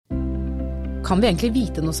Kan vi egentlig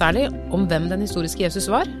vite noe særlig om hvem den historiske Jesus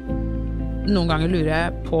var? Noen ganger lurer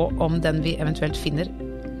jeg på om den vi eventuelt finner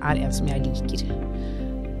en som jeg liker.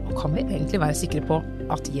 Og kan vi egentlig være sikre på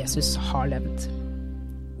at Jesus har levd?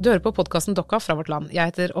 Du hører på podcasten Dokka fra vårt land.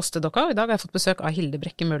 Jeg heter Åste Dokka, og i dag har jeg fått besøk av Hilde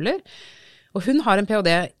Brekke Møller. Og hun har en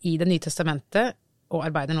PhD i Det nye testamentet, og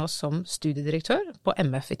arbeider nå som studiedirektør på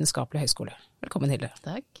MF Vitenskapelig Høgskole. Velkommen, Hilde.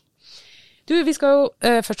 Takk. Du, vi skal jo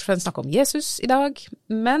først og fremst snakke om Jesus i dag,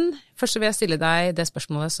 men først vil jeg stille deg det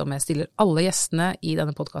spørsmålet som jeg stiller alle gjestene i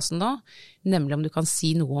denne podcasten nå, nemlig om du kan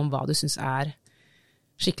si noe om hva du synes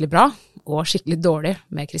skikkelig bra og skikkelig dårlig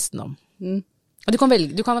med kristendom. Og du kan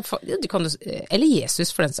velge, eller Jesus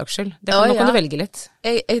for den saks skyld. Nå kan du velge litt.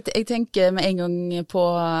 Jeg tenker med en gang på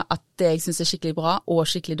at det jeg synes skikkelig bra og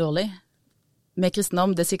skikkelig dårlig med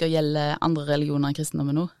kristendom, det sikkert gjelder andre religioner enn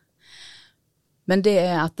kristendommen nå. Men det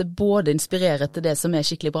at det både inspirerer til det som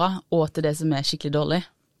skikkelig bra, og til det som skikkelig dårlig.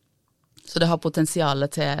 Så det har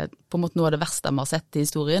potensialet til på en måte noe av det verste vi har sett i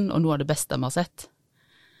historien, og noe av det beste vi har sett.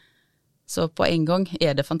 Så på en gang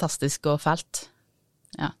det fantastisk og fælt.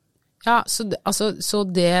 Ja. Ja, så nå har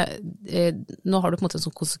du på en måte en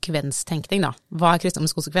sånn konsekvenstenkning da. Hva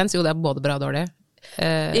kristendommens konsekvens? Jo, det både bra og dårlig.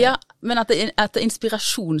 Ja, men at det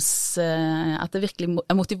virkelig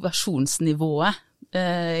motivasjonsnivået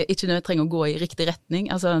ikke nødvendig trenger å gå i riktig retning,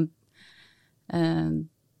 altså,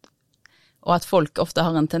 og at folk ofte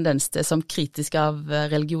har en tendens til som kritisk av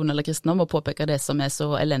religion eller kristendom å påpeke det som så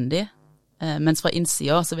elendig, mens fra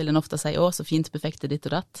innsida så vil en ofte si, så fint, perfekt, ditt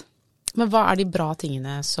og datt. Men hva de bra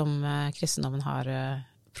tingene som kristendommen har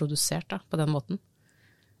produsert da, på den måten?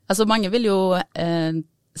 Altså mange vil jo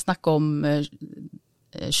snakke om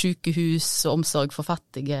sykehus og omsorg for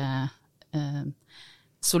fattige,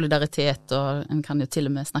 solidaritet, og en kan jo til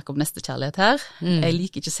og med snakke om nestekjærlighet her. Jeg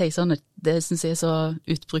liker ikke å si sånn, det synes jeg så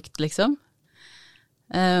utbrukt, liksom.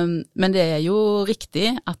 Men det jo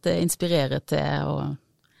riktig at det inspirerer til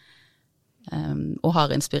og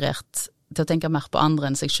har inspirert til å tenke mer på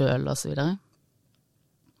andre enn seg selv, og så videre.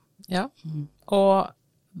 Ja, og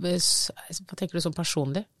hva tenker du sånn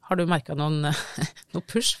personlig? Har du merket noe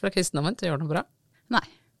push fra kristendommen til å gjøre noe bra? Nei.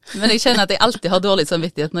 Men jeg kjenner at jeg alltid har dårlig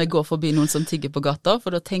samvittighet når jeg går forbi noen som tigger på gata, for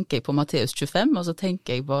da tenker jeg på Matteus 25, og så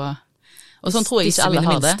tenker jeg på, og sånn tror jeg ikke alle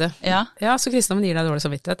har det. Ja, så kristendommen gir deg dårlig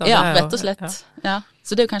samvittighet. Ja, rett og slett. Ja.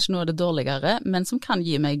 Så det jo kanskje noe av det dårligere, men som kan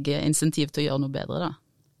gi meg insentiv til å gjøre noe bedre da.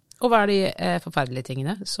 Og hva de forferdelige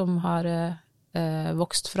tingene som har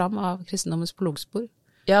vokst fram av kristendommens prologspor?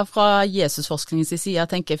 Ja, fra Jesusforskningens side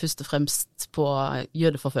tenker jeg først og fremst på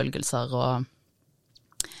jødeforfølgelser og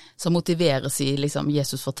som motiveres i liksom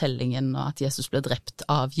Jesus-fortellingen, og at Jesus ble drept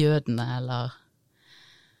av jødene, eller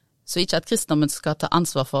så ikke at kristendommen skal ta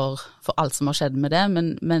ansvar for alt som har skjedd med det,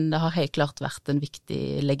 men det har helt klart vært en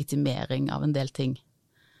viktig legitimering av en del ting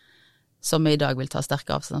som vi i dag vil ta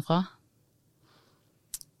sterk avstand fra.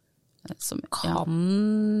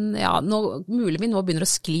 Mulig vi nå begynner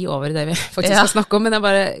å skli over det vi faktisk skal snakke om, men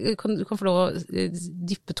du kan få lov å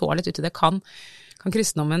dyppe tåa litt ut i det. Kan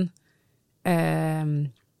kristendommen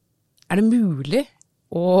det mulig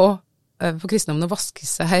for kristendommen å vaske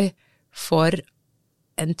seg for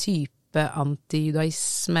en type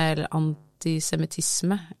antijudaisme eller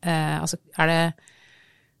antisemittisme? Vi kan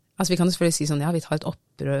jo selvfølgelig si sånn, ja, vi tar et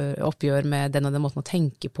oppgjør med den og den måten å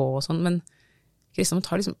tenke på og sånn, men kristendommen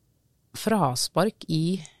tar liksom fraspark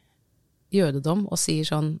i jødedom og sier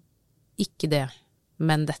sånn, ikke det,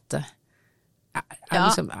 men dette.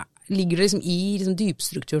 Ligger det liksom i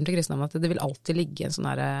dypstrukturen til kristendommen at det vil alltid ligge en sånn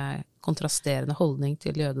her kontrasterende holdning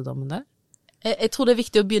til jødedommen der? Jeg tror det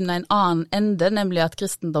viktig å begynne en annen ende, nemlig at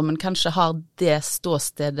kristendommen kanskje har det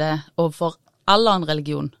ståstedet overfor all annen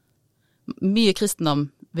religion. Mye kristendom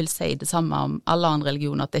vil si det samme om alle andre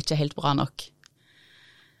religioner, at det ikke helt bra nok.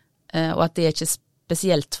 Og at det ikke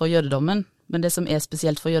spesielt for jødedommen, men det som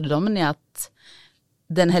spesielt for jødedommen at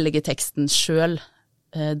den hellige teksten selv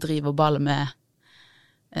driver og baler med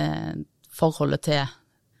forholdet til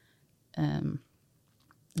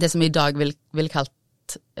det som i dag vil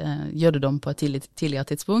kalt jødedom på et tidligere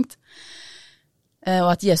tidspunkt.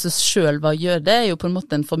 Og at Jesus selv var jøde jo på en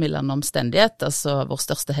måte en formildende omstendighet, altså vår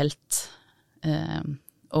største helt,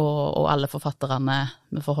 og alle forfatterne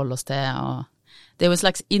vi forholder oss til. Og det jo en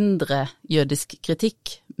slags indre jødisk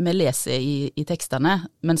kritikk vi leser i tekstene,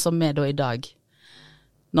 men som vi da i dag,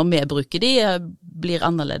 når vi bruker de, blir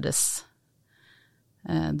annerledes.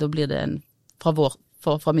 Da blir det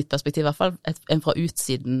fra mitt perspektiv i hvert fall, en fra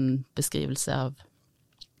utsiden beskrivelse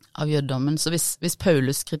av jødedommen. Så hvis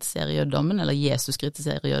Paulus kritiserer jødedommen, eller Jesus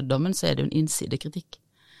kritiserer jødedommen, så det jo en innsidekritikk.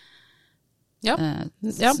 Ja.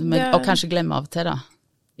 Og kanskje glemmer av og til da.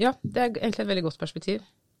 Ja, det egentlig et veldig godt perspektiv.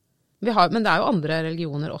 Men det er jo andre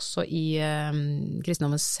religioner også i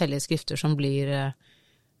kristendommens hellige skrifter som blir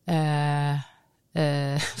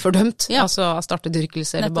fordømt, altså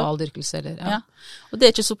astartedyrkelse eller baaldyrkelse. Eller, Og det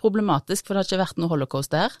er ikke så problematisk, for det har ikke vært noe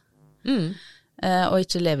holocaust der. Og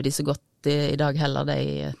ikke lever de så godt i dag heller,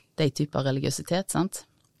 de typer religiøsitet, sant?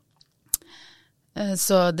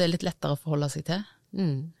 Så det er litt lettere å forholde seg til.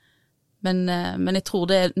 Men jeg tror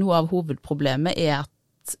det er noe av hovedproblemet er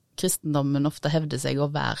at kristendommen ofte hevder seg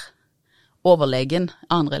å være overlegen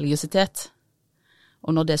annen religiøsitet.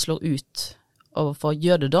 Og når det slår ut overfor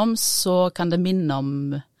jødedom, så kan det minne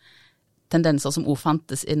om tendenser som også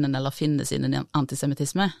fantes innen eller finnes innen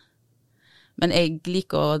antisemittisme. Men jeg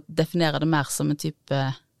liker å definere det mer som en type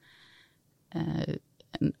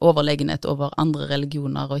en overlegenhet over andre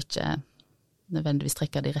religioner, og ikke nødvendigvis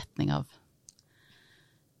trekke det i retning av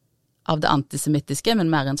det antisemittiske,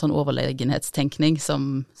 men mer en sånn overlegenhetstenkning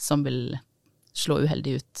som vil slå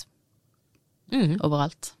uheldig ut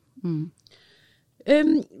overalt.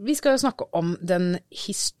 Vi skal jo snakke om den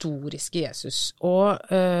historiske Jesus, og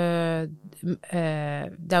det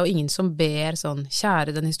er jo ingen som ber sånn,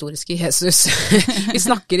 kjære den historiske Jesus. Vi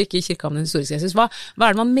snakker ikke i kirka om den historiske Jesus. Hva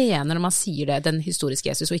er det man mener når man sier det, den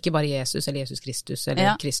historiske Jesus, og ikke bare Jesus eller Jesus Kristus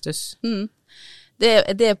eller Kristus?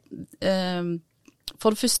 For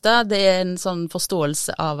det første, det er en sånn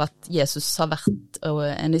forståelse av at Jesus har vært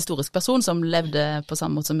en historisk person som levde på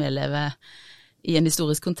samme måte som vi lever i en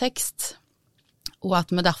historisk kontekst, og at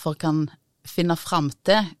vi derfor kan finne fram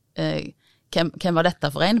til hvem var dette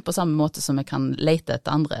for en, på samme måte som vi kan lete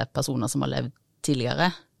etter andre personer som har levd tidligere,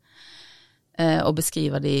 og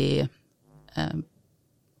beskrive de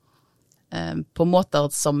på måter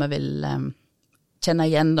som vi vil kjenne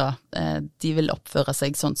igjen da. De vil oppføre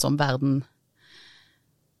seg sånn som verden,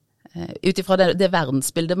 utifra det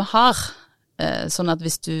verdensbildet vi har, sånn at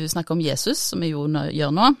hvis du snakker om Jesus, som vi jo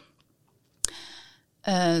gjør nå,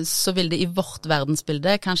 så vil det i vårt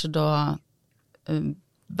verdensbilde kanskje da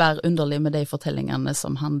være underlig med de fortellingene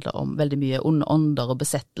som handler om veldig mye onde ånder og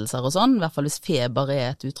besettelser og sånn. I hvert fall hvis feber er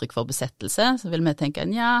et uttrykk for besettelse, så vil vi tenke,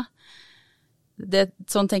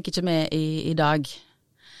 sånn tenker ikke vi i dag.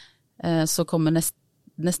 Så kommer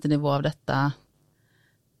neste nivå av dette,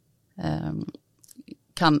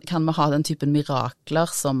 kan vi ha den typen mirakler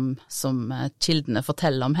som kildene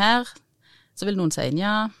forteller om her, så vil noen si,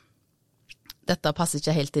 dette passer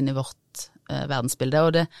ikke helt inn i vårt verdensbilde,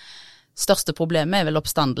 og det største problemet er vel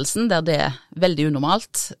oppstandelsen, der det er veldig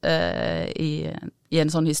unormalt i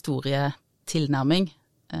en sånn historietilnærming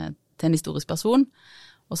til en historisk person,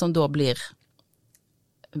 og som da blir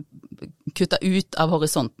kuttet ut av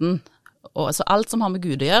horisonten. Og altså alt som har med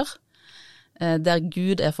Gud å gjøre, der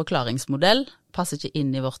Gud er forklaringsmodell, passer ikke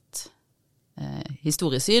inn i vårt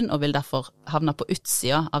historiesyn, og vil derfor havne på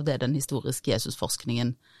utsida av det den historiske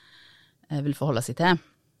Jesusforskningen vil forholde seg til.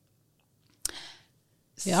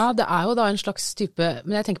 Ja, det er jo da en slags type,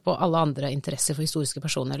 men jeg tenker på alle andre interesser for historiske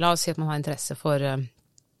personer. La oss si at man har interesse for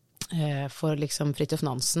liksom Fridtjof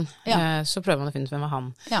Nansen, så prøver man å finne ut hvem var han.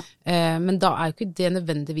 Men da er jo ikke det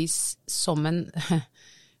nødvendigvis som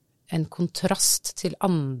en kontrast til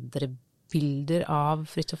andre bilder av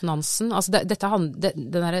Fridtjof Nansen. Altså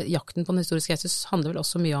den der jakten på den historiske Jesus handler vel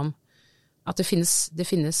også mye om at det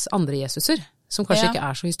finnes andre Jesuser, som kanskje ikke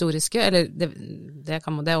er så historiske, eller det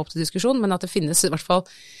er opp til diskusjon, men at det finnes i hvert fall,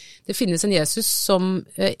 det finnes en Jesus som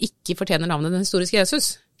ikke fortjener navnet den historiske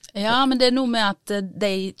Jesus. Ja, men det er noe med at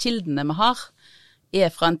de kildene vi har,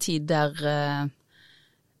 er fra en tid der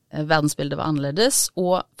verdensbildet var annerledes,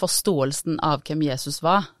 og forståelsen av hvem Jesus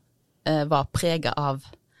var preget av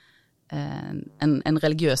en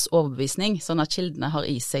religiøs overbevisning, sånn at kildene har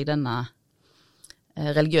i seg denne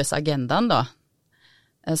religiøse agendaen da,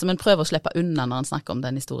 som en prøver å slippe unna når en snakker om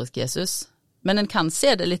den historiske Jesus. Men en kan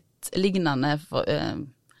se det litt lignende,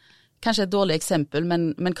 kanskje et dårlig eksempel,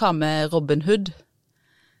 men hva med Robin Hood?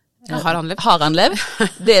 Har han levd? Har han levd?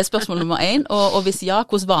 Det er spørsmål nummer 1, og hvis ja,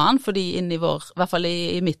 hvordan var han? Fordi inni i hvert fall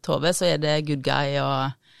i mitt hode, så er det good guy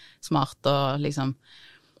og smart og liksom.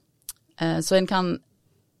 Så jeg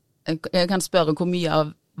kan spørre hvor mye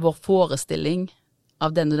av vår forestilling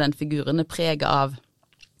av den og den figuren er preget av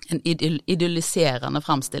en idylliserende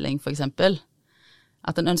framstilling, for eksempel.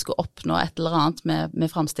 At en ønsker å oppnå et eller annet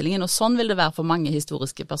med framstillingen, og sånn vil det være for mange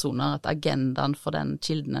historiske personer, at agendaen for den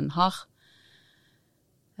kilden en har,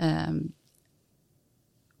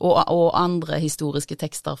 og andre historiske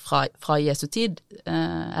tekster fra Jesu tid,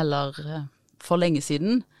 eller for lenge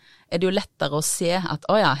siden, er det jo lettere å se at,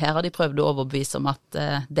 her har de prøvd å overbevise om at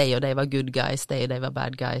de og de var good guys, de og de var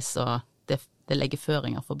bad guys, og det legger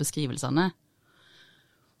føringer for beskrivelsene.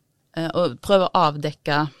 Og prøve å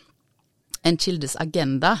avdekke en kildes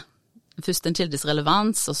agenda, først en kildes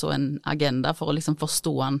relevans, og så en agenda for å liksom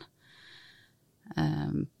forstå han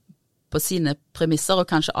på sine premisser, og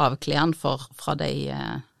kanskje avkle han fra de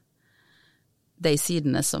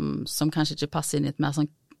sidene som kanskje ikke passer inn i et mer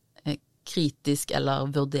sånn kritisk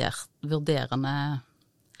eller vurderende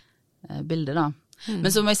bilde da.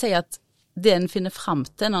 Men så må jeg si at det en finner frem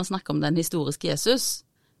til når han snakker om den historiske Jesus,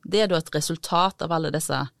 det da et resultat av alle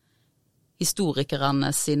disse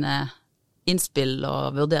historikerne sine innspill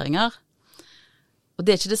og vurderinger. Og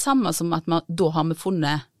det ikke det samme som at da har vi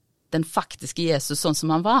funnet den faktiske Jesus sånn som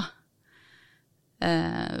han var.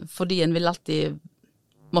 Fordi en vil alltid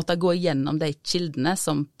måtte gå igjennom de kildene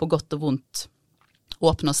som på godt og vondt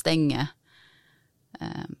åpner og stenger.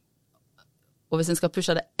 Og hvis en skal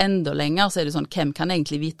pushe det enda lenger, så det sånn, hvem kan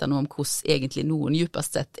egentlig vite noe om hvordan egentlig noen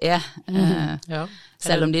djupest sett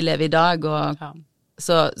selv om de lever i dag, og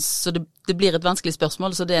så det blir et vanskelig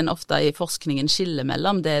spørsmål, så det en ofte i forskningen skiller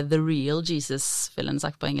mellom, det the real Jesus, vil en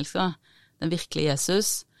sagt på engelsk da, den virkelige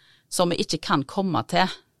Jesus, som vi ikke kan komme til.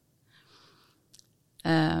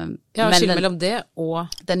 Skille mellom det og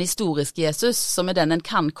den historiske Jesus, som den en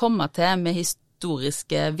kan komme til med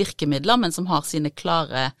historiske virkemidler, men som har sine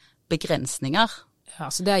klare begrensninger. Ja,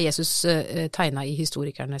 så det Jesus tegnet i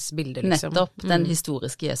historikernes bilder, liksom. Nettopp, den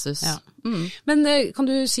historiske Jesus. Ja. Men kan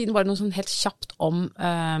du si bare noe sånn helt kjapt om,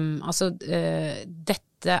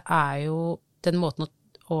 dette jo, den måten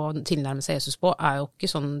å tilnærme seg Jesus på, jo ikke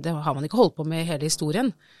sånn, det har man ikke holdt på med hele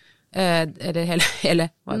historien.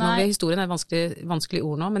 Historien vanskelig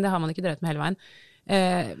ord nå, men det har man ikke drevet med hele veien.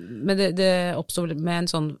 Men det oppstod med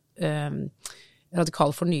en sånn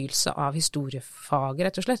radikal fornyelse av historiefaget,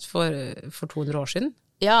 rett og slett, for 200 år siden.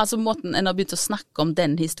 Ja, altså måten en har begynt å snakke om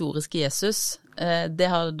den historiske Jesus,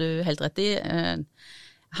 det har du helt rett i,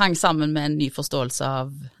 hang sammen med en ny forståelse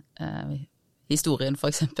av historien,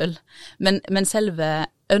 for eksempel. Men selve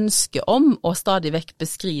ønsket om å stadig vekk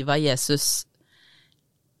beskrive Jesus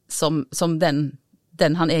som den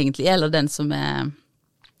han egentlig eller den som en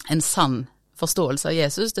sann forståelse av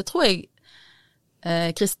Jesus, det tror jeg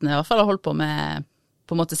kristne i hvert fall har holdt på med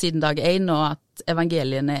på en måte siden dag 1, og at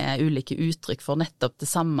evangeliene ulike uttrykk for nettopp det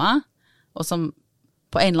samme, og som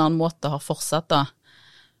på en eller annen måte har fortsatt da.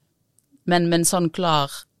 Men med en sånn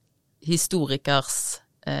klar historikers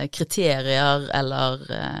kriterier eller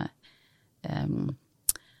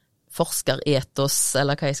forskeretos,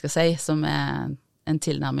 eller hva jeg skal si, som en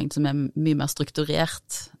tilnærming som mye mer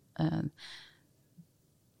strukturert.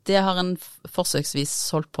 Det har en forsøksvis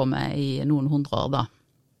holdt på med i noen 100 år da.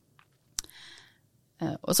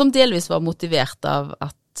 Og som delvis var motivert av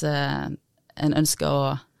at en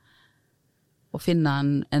ønsker å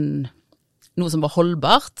finne noe som var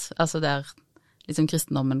holdbart, altså der liksom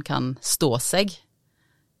kristendommen kan stå seg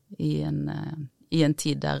i en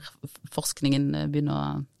tid der forskningen begynner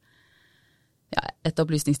å etter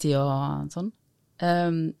opplysningstid og sånn.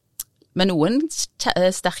 Men noen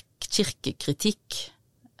sterk kirkekritikk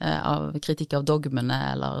kritikk av dogmene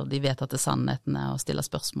eller de vedtatte sannhetene og stille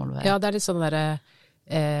spørsmål ved. Ja, det litt sånn der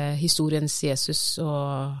historiens Jesus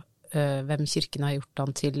og hvem kirken har gjort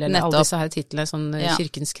han til, eller alle disse her titlene, sånn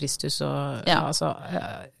kirkens Kristus og altså,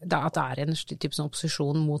 at det en type sånn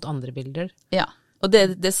opposisjon mot andre bilder. Ja, og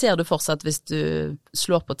det ser du fortsatt hvis du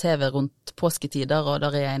slår på TV rundt påsketider, og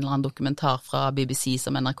der en eller annen dokumentar fra BBC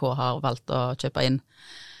som NRK har valgt å kjøpe inn.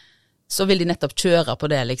 Så vil de nettopp kjøre på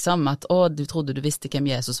det, liksom, at du trodde du visste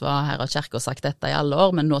hvem Jesus var, her har kirken sagt dette i alle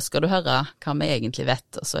år, men nå skal du høre hva vi egentlig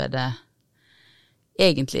vet, og så det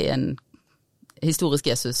egentlig en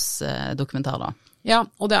historisk Jesus-dokumentar da. Ja,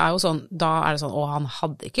 og det jo sånn, da det sånn, han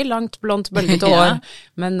hadde ikke langt, blondt, bølgete hår,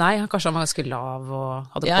 men nei, kanskje han var ganske lav og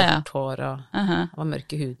hadde kort hår og var mørk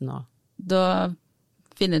i huden. Og da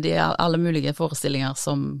finner de alle mulige forestillinger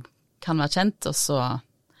som kan være kjent, og så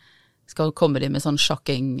kommer de med sånn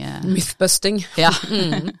shocking mythbusting. Ja.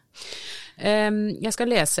 Jeg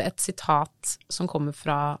skal lese et sitat som kommer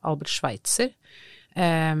fra Albert Schweitzer,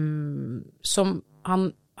 som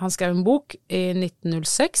han skrev en bok i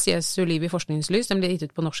 1906, Jesu liv i forskningens lys, den ble gitt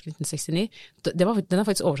ut på norsk i 1969. Den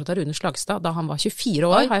faktisk oversatt av Rune Slagstad da han var 24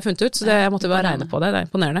 år, har jeg funnet ut, så jeg måtte bare regne på det, det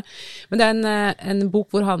imponerende. Men det en bok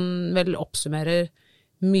hvor han vel oppsummerer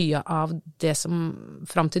mye av det som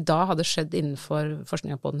frem til da hadde skjedd innenfor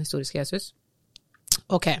forskningen på den historiske Jesus.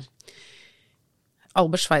 Ok.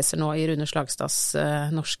 Albert Schweitzer nå i Rune Slagstads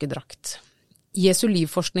norske drakt. Jesu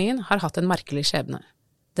livforskningen har hatt en merkelig skjebne.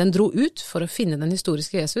 Den dro ut for å finne den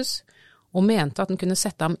historiske Jesus, og mente at den kunne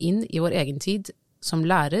sette ham inn i vår egen tid som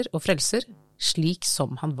lærer og frelser, slik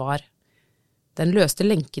som han var. Den løste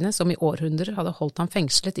lenkene som i århundrer hadde holdt ham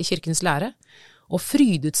fengslet i kirkens lære, og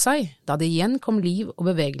frydet seg da det igjen kom liv og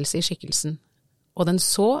bevegelse i skikkelsen, og den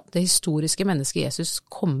så det historiske mennesket Jesus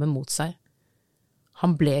komme mot seg.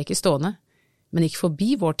 Han ble ikke stående, men gikk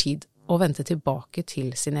forbi vår tid og vendte tilbake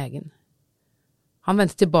til sin egen. Han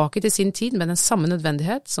vendte tilbake til sin tid med den samme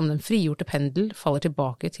nødvendighet som den frigjorte pendel faller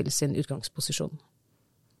tilbake til sin utgangsposisjon.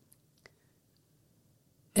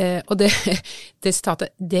 Og det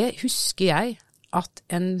sitatet, det husker jeg at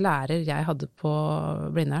en lærer jeg hadde på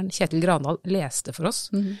Blindern, Kjetil Grandal, leste for oss.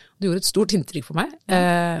 Det gjorde et stort inntrykk for meg,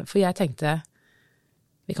 for jeg tenkte,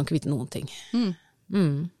 vi kan ikke vite noen ting.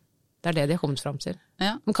 Det det de har kommet frem til.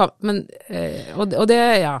 Ja. Og det,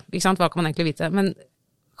 ja, ikke sant, hva kan man egentlig vite? Men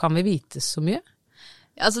kan vi vite så mye?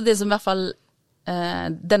 Altså det som i hvert fall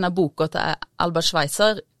denne boka til Albert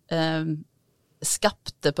Schweitzer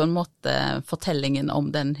skapte på en måte fortellingen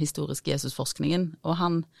om den historiske Jesusforskningen, og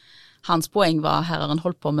hans poeng var her har han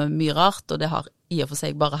holdt på med mye rart, og det har i og for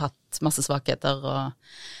seg bare hatt masse svakheter, og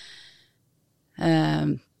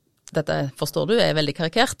dette forstår du er veldig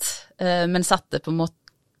karikert, men satte på en måte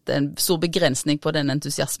en stor begrensning på den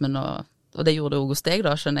entusiasmen, og det gjorde det også hos deg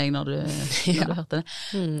da, skjønner jeg, når du hørte det.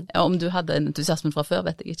 Om du hadde en entusiasmen fra før,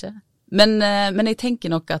 vet jeg ikke. Men jeg tenker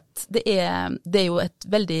nok at det er jo et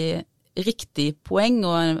veldig riktig poeng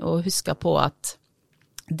å huske på at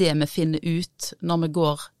det vi finner ut når vi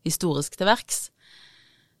går historisk til verks,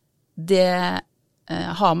 det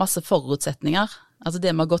har masse forutsetninger. Altså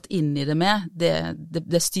det vi har gått inn i det med,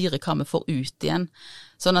 det styrer hva vi får ut igjen.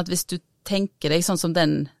 Sånn at hvis du tenker deg sånn som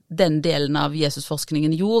den delen av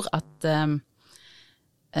Jesusforskningen gjorde, at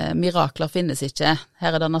mirakler finnes ikke.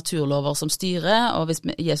 Her det naturlover som styrer, og hvis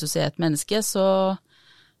Jesus er et menneske, så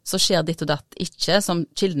skjer ditt og datt ikke, som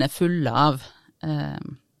kildene er fulle av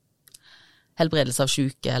helbredelse av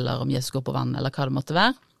syke, eller om Jesus går på vann, eller hva det måtte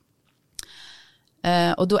være.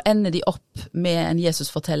 Og da ender de opp med en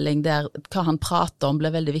Jesusfortelling der hva han prater om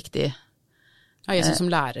blir veldig viktig. Ja, Jesus som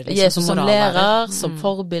lærer. Liksom, Jesus som lærer, som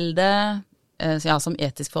forbilde, ja, som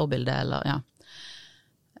etisk forbilde, eller ja.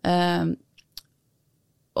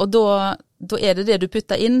 Og da det du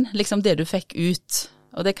putter inn, liksom det du fikk ut.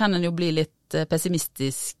 Og det kan en jo bli litt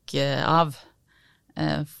pessimistisk av.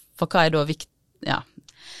 For hva da viktig, ja.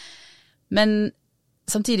 Men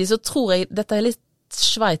samtidig så tror jeg, dette er litt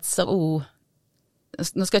Schweitzer ord.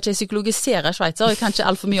 Nå skal ikke jeg psykologisere Schweitzer, jeg kan ikke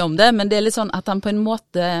alt for mye om det, men det er litt sånn at han på en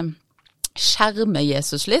måte skjermer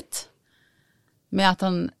Jesus litt, med at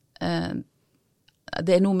han,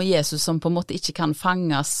 det er noe med Jesus som på en måte ikke kan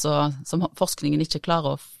fanges, og som forskningen ikke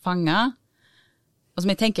klarer å fange, og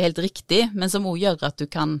som jeg tenker er helt riktig, men som også gjør at du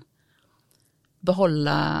kan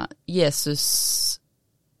beholde Jesus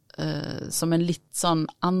som en litt sånn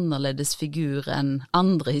annerledes figur enn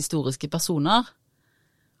andre historiske personer.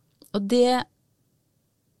 Og det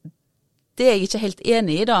er jeg ikke helt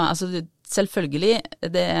enig i da, altså selvfølgelig,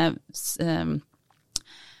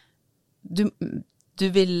 du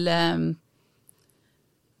vil,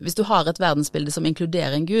 hvis du har et verdensbilde som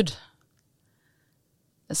inkluderer en Gud,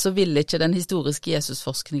 så vil ikke den historiske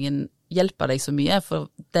Jesusforskningen hjelpe deg så mye, for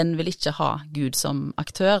den vil ikke ha Gud som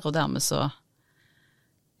aktør, og dermed så,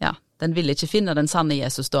 ja, den vil ikke finne den sanne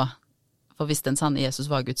Jesus da, for hvis den sanne Jesus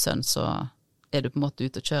var Guds sønn, så er du på en måte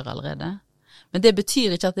ute og kjører allerede. Men det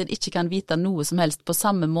betyr ikke at en ikke kan vite noe som helst på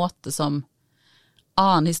samme måte som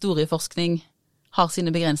annen historieforskning har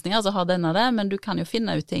sine begrensninger, så har denne det, men du kan jo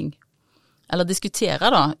finne ut ting, eller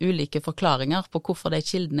diskutere da, ulike forklaringer på hvorfor de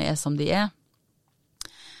kildene er som de er.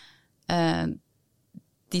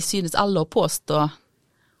 De synes alle å påstå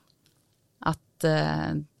at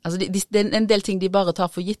altså det er en del ting de bare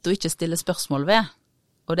tar for gitt og ikke stiller spørsmål ved,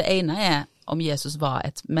 og det ene er om Jesus var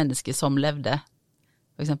et menneske som levde.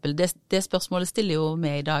 For eksempel, det spørsmålet stiller jo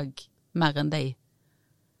med i dag mer enn de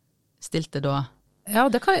stilte da. Ja,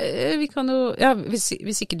 vi kan jo, ja,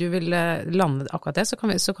 hvis ikke du vil lande akkurat det, så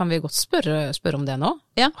kan vi godt spørre om det nå.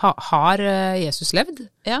 Ja. Har Jesus levd?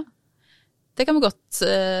 Ja, det kan vi godt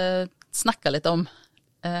snakke litt om.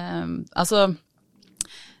 Altså,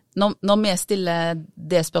 når vi stiller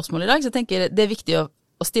det spørsmålet i dag, så tenker jeg det er viktig å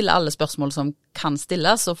stille alle spørsmål som kan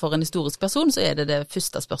stilles, og for en historisk person så er det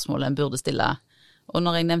første spørsmålet en burde stille. Og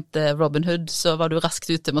når jeg nevnte Robin Hood, så var du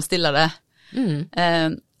raskt ute med å stille det.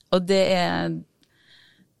 Og det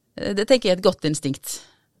tenker jeg er et godt instinkt.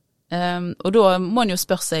 Og da må en jo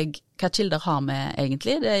spørre seg hva kilder har vi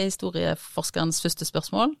egentlig, det er historieforskerens første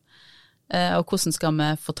spørsmål, og hvordan skal vi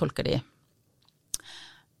fortolke de.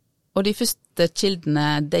 Og de første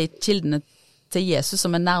kildene, de kildene til Jesus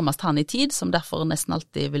som er nærmest han i tid, som derfor nesten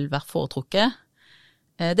alltid vil være foretrukket,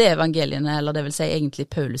 Det er evangeliene, eller det vil si egentlig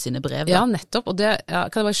Paulus sine brev. Da. Ja, nettopp, og kan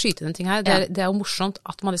jeg bare skyte inn en ting her? Det er jo morsomt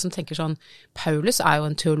at man liksom tenker sånn, Paulus er jo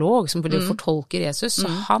en teolog som fortolker Jesus, så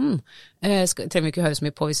han trenger vi ikke høre så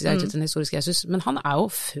mye på hvis vi er ute til den historiske Jesus, men han er jo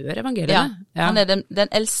før evangeliene. Ja, han er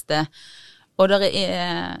den eldste, og der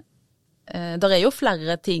er jo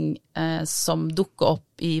flere ting som dukker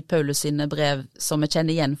opp i Paulus sine brev som vi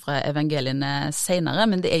kjenner igjen fra evangeliene senere,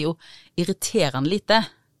 men det er jo irriterende lite.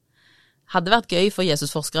 Hadde vært gøy for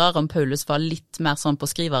Jesus-forskere om Paulus var litt mer sånn på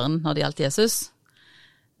skriveren når det gjaldt Jesus.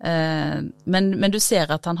 Men du ser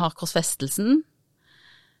at han har korsfestelsen.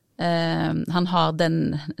 Han har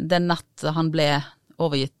den natt han ble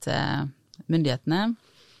overgitt til myndighetene,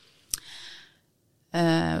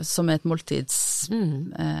 som er et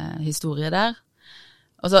måltidshistorie der.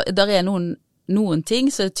 Altså, der er noen ting,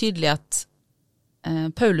 så er det tydelig at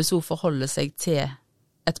Paulus også forholder seg til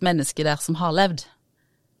et menneske der som har levd.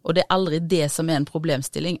 Og det er aldri det som er en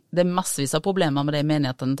problemstilling. Det er massevis av problemer med de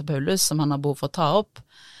menighetene til Paulus som han har behov for å ta opp,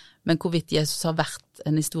 men hvorvidt Jesus har vært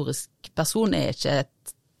en historisk person er ikke et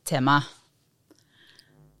tema.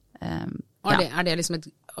 Er det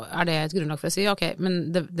et grunnlag for å si, ok, men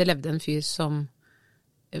det levde en fyr som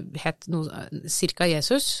het noe cirka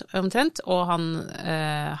Jesus omtrent, og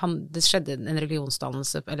det skjedde en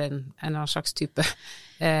religionsdannelse, eller en slags type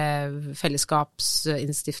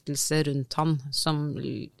fellesskapsinnstiftelse rundt han, som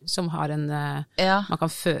har en,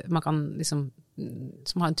 man kan liksom,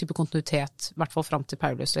 som har en type kontinuitet, i hvert fall frem til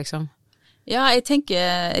Paulus, liksom. Ja, jeg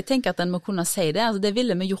tenker at en må kunne si det. Altså, det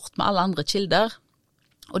ville vi gjort med alle andre kilder.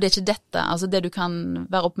 Og det er ikke dette, altså det du kan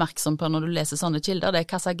være oppmerksom på når du leser sånne kilder, det er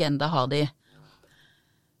hva slags agenda har de.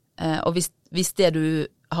 Og hvis det du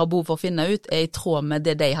har behov for å finne ut er i tråd med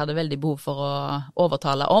det de hadde veldig behov for å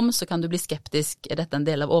overtale om, så kan du bli skeptisk. Er dette en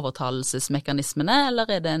del av overtalelsesmekanismene, eller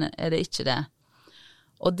er det ikke det?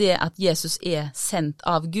 Og det at Jesus er sendt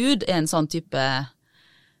av Gud er en sånn type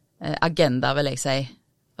agenda, vil jeg si.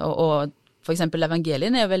 Og for eksempel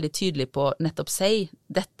evangelien er jo veldig tydelig på nettopp si,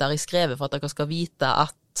 dette er skrevet for at dere skal vite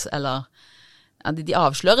at, eller at de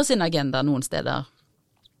avslører sin agenda noen steder.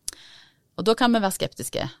 Og da kan vi være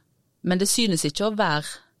skeptiske. Men det synes ikke å være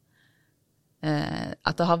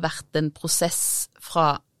at det har vært en prosess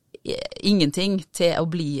fra ingenting til å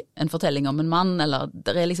bli en fortelling om en mann, eller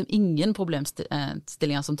det er liksom ingen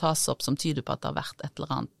problemstillinger som tas opp som tyder på at det har vært et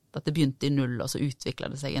eller annet, at det begynte i null, og så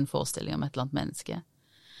utviklet det seg en forestilling om et eller annet menneske.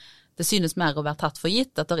 Det synes mer å være tatt for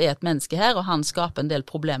gitt at det er et menneske her, og han skaper en del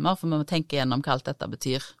problemer, for vi må tenke gjennom hva alt dette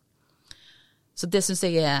betyr. Så det synes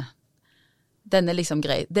jeg den er liksom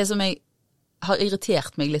grei. Det som jeg har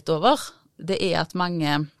irritert meg litt over, det er at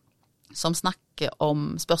mange som snakker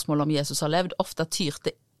om spørsmål om Jesus har levd, ofte tyr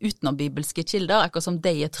til utenombibelske kilder, akkurat som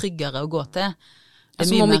de er tryggere å gå til.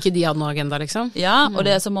 Som om ikke de hadde noen agenda, liksom? Ja, og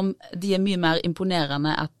det er som om de er mye mer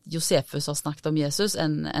imponerende at Josefus har snakket om Jesus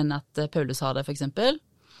enn at Paulus har det, for eksempel.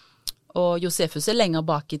 Og Josefus er lenger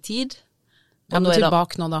bak i tid. Ja, men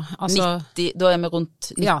tilbake nå da. Altså, 90, da er vi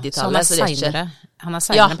rundt 90-tallet. Så han er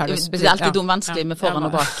senere Paulus. Ja, det er alltid vanskelig med foran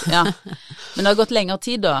og bak. Ja. Men det har gått lengre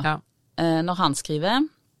tid da, når han skriver.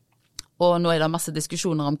 Og nå er det masse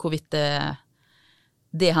diskusjoner om hvorvidt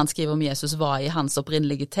det han skriver om Jesus var i hans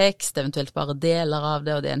opprinnelige tekst, eventuelt bare deler av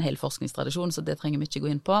det, og det er en hel forskningstradisjon, så det trenger vi ikke gå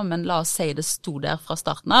inn på. Men la oss si det sto der fra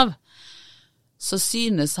starten av. Så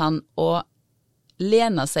synes han å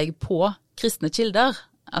lene seg på kristne kilder.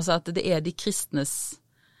 Altså at det er de kristnes,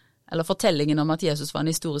 eller fortellingen om at Jesus var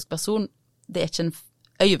en historisk person, det er ikke en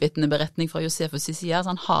øyevitneberetning fra Josefus' side, så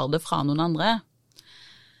han har det fra noen andre.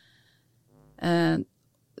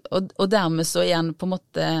 Og dermed så er han på en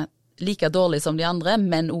måte like dårlig som de andre,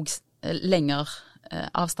 men også lenger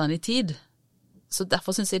avstand i tid. Så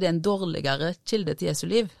derfor synes jeg det er en dårligere kilde til Jesu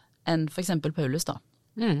liv enn for eksempel Paulus da.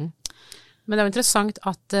 Men det er jo interessant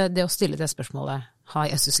at det å stille det spørsmålet, har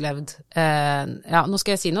Jesus levd? Nå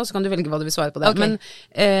skal jeg si noe, så kan du velge hva du vil svare på det. Okay. Men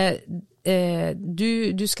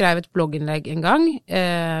du skrev et blogginnlegg en gang,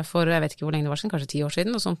 for jeg vet ikke hvor lenge det var siden, kanskje 10 år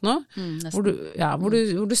siden, og sånt nå, hvor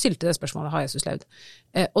du stilte det spørsmålet, har Jesus levd?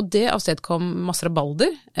 Og det avstedkom masse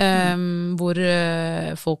rabalder, hvor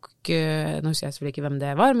folk, nå husker jeg selvfølgelig ikke hvem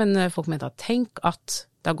det var, men folk mente at tenk at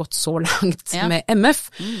det har gått så langt med MF.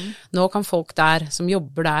 Nå kan folk der, som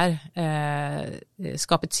jobber der,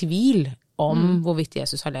 skape tvil om hvorvidt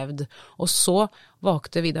Jesus har levd. Og så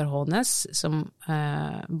valgte Vidar Hånes, som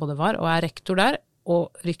både var og er rektor der, å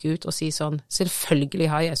rykke ut og si sånn, selvfølgelig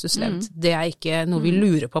har Jesus levd. Det er ikke noe vi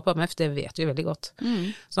lurer på MF, det vet vi veldig godt.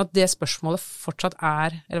 Så at det spørsmålet fortsatt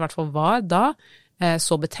eller i hvert fall var da,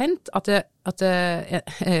 så betent at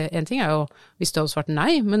en ting jo hvis du hadde svart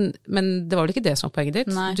nei, men det var vel ikke det som var poenget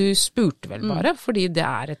ditt. Nei. Du spurte vel bare, fordi det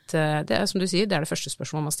er som du sier, det det første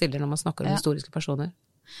spørsmålet man stiller når man snakker om historiske personer.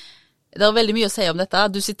 Det veldig mye å si om dette.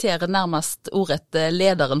 Du siterer nærmest ordrett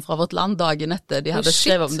lederen fra Vårt Land dagen etter de hadde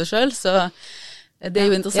skrevet om det selv, så det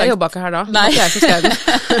jo interessant. Jeg jobbet ikke her da. Nei. Det jeg som skrev det.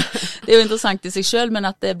 Det jo interessant i seg selv, men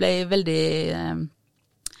at det ble veldig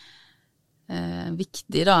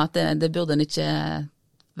viktig da, at det burde en ikke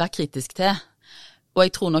være kritisk til. Og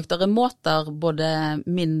jeg tror nok det måter både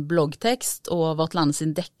min bloggtekst og Vårt Land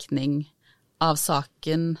sin dekning av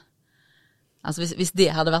saken, altså hvis det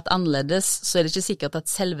hadde vært annerledes, så det ikke sikkert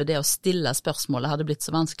at selve det å stille spørsmålet hadde blitt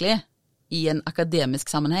så vanskelig i en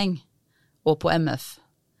akademisk sammenheng og på MF.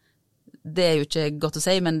 Det jo ikke godt å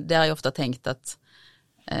si, men det har jeg ofte tenkt at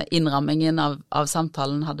innrammingen av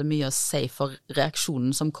samtalen hadde mye å si for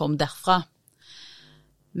reaksjonen som kom derfra.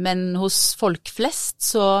 Men hos folk flest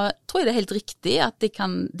så tror jeg det helt riktig at de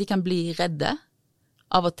kan bli redde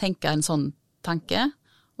av å tenke en sånn tanke,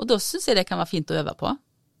 og da synes jeg det kan være fint å øve på.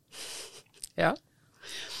 Ja.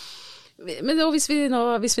 Men hvis vi nå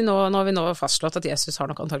har vi nå fastslått at Jesus har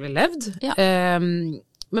nok antagelig levd,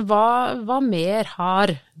 men hva mer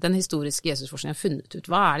har den historiske Jesusforskningen funnet ut?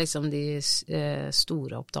 Hva liksom de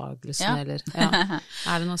store oppdagelsene, eller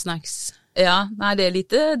det noen snacks? Ja, nei, det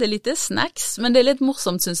er lite snacks, men det er litt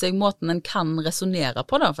morsomt, synes jeg, måten en kan resonere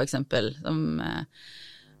på da, for eksempel.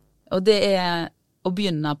 Og det er å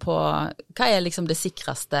begynne på, hva liksom det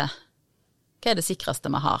sikreste? Hva det sikreste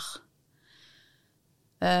vi har?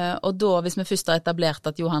 Og da, hvis vi først har etablert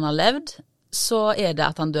at Johan har levd, så det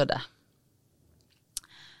at han døde.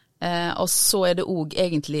 Og så det også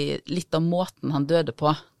egentlig litt om måten han døde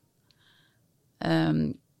på.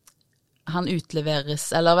 Han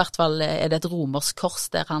utleveres, eller i hvert fall det et romersk kors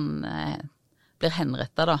der han blir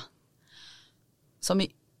henrettet da.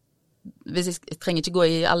 Jeg trenger ikke gå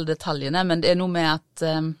i alle detaljene, men det noe med at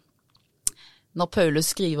når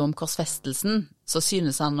Paulus skriver om korsfestelsen, så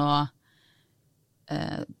synes han å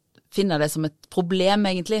finne det som et problem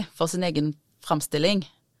egentlig for sin egen framstilling.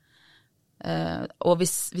 Og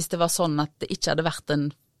hvis det var sånn at det ikke hadde vært en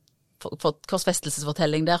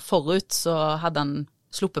korsfestelsesfortelling der forut, så hadde han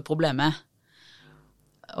sluppet problemet.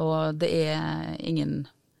 Og det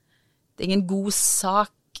ingen god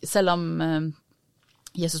sak, selv om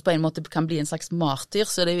Jesus på en måte kan bli en slags martyr,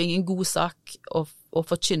 så det jo ingen god sak å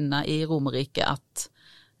forkynne i Romerriket at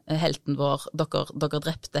helten vår, dere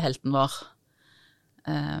drepte helten vår.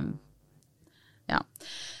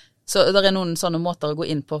 Så det noen sånne måter å gå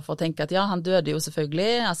inn på for å tenke at ja, han døde jo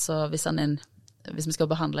selvfølgelig, altså hvis vi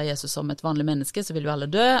skal behandle Jesus som et vanlig menneske, så vil jo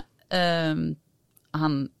alle dø.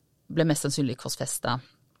 Han ble mest sannsynlig korsfestet.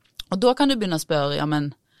 Og da kan du begynne å spørre, ja,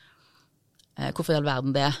 men hvorfor i all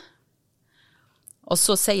verden det? Og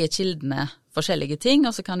så sier kildene forskjellige ting,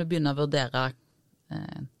 og så kan du begynne å vurdere.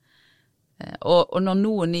 Og når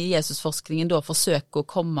noen i Jesusforskningen da forsøker å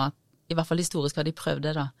komme, i hvert fall historisk har de prøvd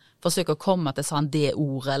det da, forsøker å komme til sånn det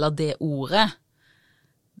ordet eller det ordet,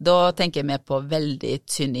 da tenker jeg med på veldig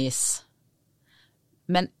tynn is.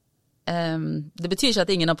 Men det betyr ikke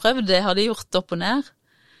at ingen har prøvd, det har de gjort opp og ned.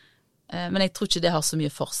 Men jeg tror ikke det har så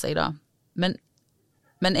mye for seg da. Men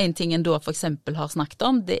en ting en da for eksempel har snakket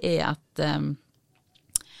om, det at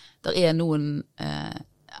det noen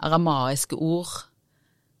aramaiske ord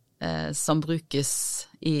som brukes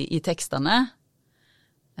i tekstene.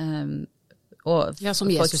 Ja, som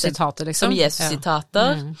Jesus-sitater liksom. Som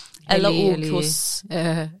Jesus-sitater. Eller ord hos...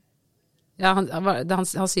 Ja, han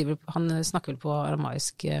snakker vel på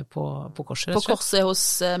aramaisk på korset. På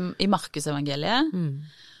korset i Markus-evangeliet.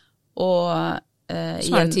 Og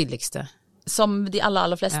som det tidligste. Som de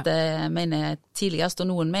aller fleste mener tidligst, og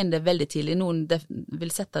noen mener det veldig tidlig. Noen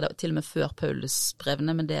vil sette det til og med før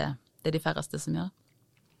Paulusbrevene, men det de færreste som gjør.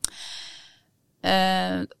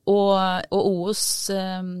 Og hos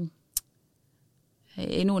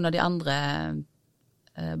i noen av de andre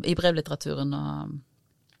i brevlitteraturen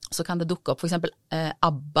så kan det dukke opp for eksempel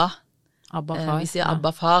Abba far. Vi sier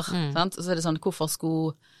Abba far, sant? Så det sånn, hvorfor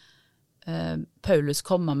skulle Paulus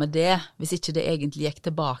komme med det hvis ikke det egentlig gikk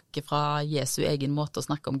tilbake fra Jesu egen måte å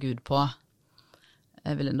snakke om Gud på,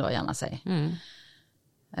 vil en da gjerne si.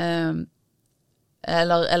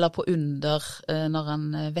 Eller på under når han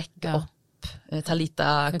vekker opp Talita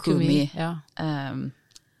Kumi.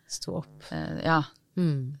 Stå opp.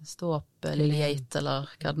 Stå opp, lille geit,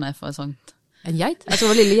 eller hva det for en sånt. En geit? Jeg tror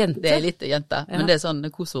det var lille jente. Det lille jente, men det sånn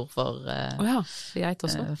kosord for... geit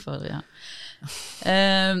også.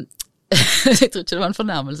 Jeg tror ikke det var en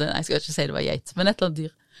fornærmelse. Nei, jeg skal ikke si det var geit, men et eller annet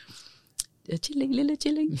dyr. Killing, lille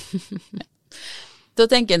killing. Da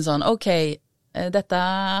tenker en sånn, ok, dette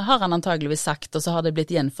har han antageligvis sagt, og så har det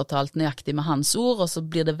blitt gjenfortalt nøyaktig med hans ord, og så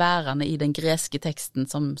blir det værende i den greske teksten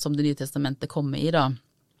som det nye testamentet kommer i da.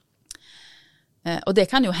 Og det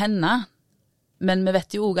kan jo hende, men vi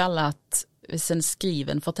vet jo også alle at hvis en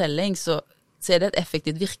skriver en fortelling, så er det et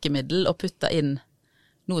effektivt virkemiddel å putte inn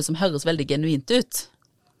noe som høres veldig genuint ut.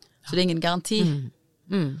 Så det er ingen garanti.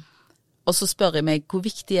 Og så spør jeg meg, hvor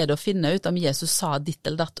viktig er det å finne ut om Jesus sa ditt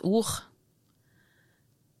eller datt ord?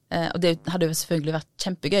 Og det hadde jo selvfølgelig vært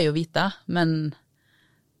kjempegøy å vite, men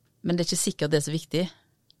det er ikke sikkert det er så viktig.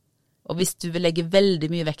 Og hvis du vil legge veldig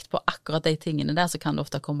mye vekt på akkurat de tingene der, så kan det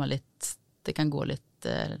ofte komme litt, det kan gå litt,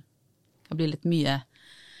 det kan bli litt mye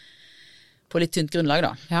på litt tynt grunnlag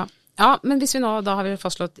da. Ja, men hvis vi nå, da har vi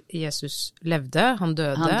fastslått Jesus levde, han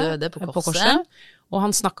døde på korset, og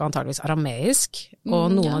han snakket antageligvis arameisk,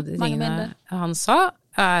 og noen av de tingene han sa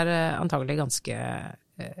antagelig ganske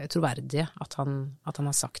troverdige at han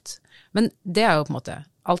har sagt. Men det jo på en måte,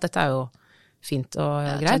 alt dette jo fint og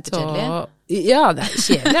greit. Ja, det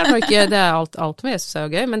kjedelig, det nok ikke, det alt med Jesus jo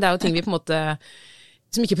gøy, men det jo ting vi på en måte,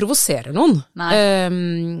 som ikke provoserer noen.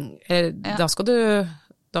 Da skal du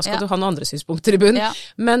ha noen andre synspunkter i bunn.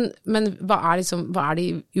 Men hva hva de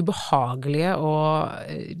ubehagelige og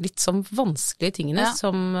litt sånn vanskelige tingene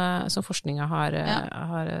som forskningen har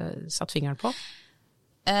satt fingeren på?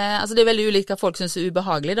 Altså det veldig ulikt hva folk synes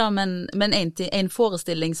ubehagelig da, men en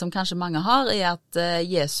forestilling som kanskje mange har at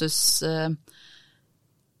Jesus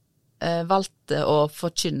valgte å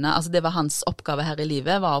forkynne, altså det var hans oppgave her i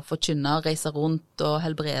livet, var å forkynne, reise rundt og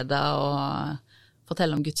helbrede og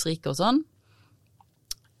fortelle om Guds rike og sånn.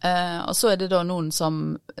 Og så det da noen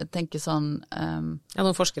som tenker sånn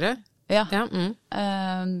noen forskere?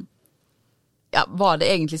 Var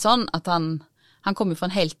det egentlig sånn at han kom jo fra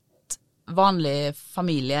en helt vanlig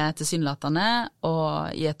familie tilsynelatende,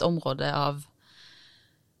 og i et område av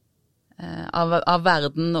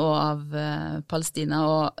verden og av Palestina,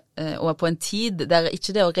 og på en tid der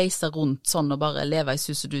ikke det å reise rundt sånn og bare leve i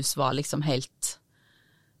sus og dus var liksom helt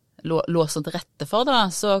lå sånn til rette for da,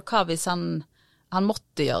 så hva hvis han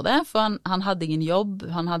måtte gjøre det, for han hadde ingen jobb,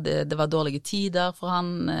 det var dårlige tider, for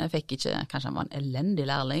han fikk ikke, kanskje han var en elendig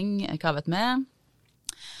lærling, hva vet vi,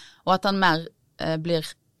 og at han mer blir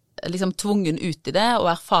liksom tvungen ut i det,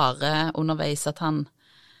 og erfare underveis at han,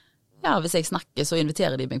 hvis jeg snakker så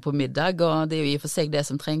inviterer de meg på middag, og det jo i og for seg det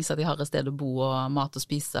som trengs, at jeg har et sted å bo og mat å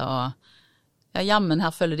spise, og jammen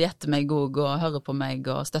her følger de etter meg og hører på meg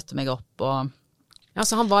og støtter meg opp, og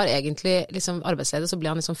så han var egentlig liksom arbeidsleder, så ble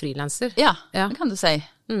han liksom frilanser. Ja, det kan du si.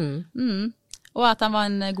 Og at han var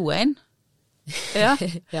en god en.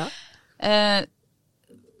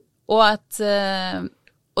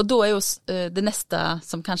 Og da jo det neste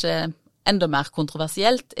som kanskje er enda mer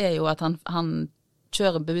kontroversielt, jo at han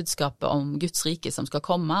kjører budskapet om Guds rike som skal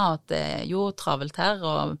komme, og at det jo travelt her,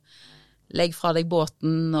 og legg fra deg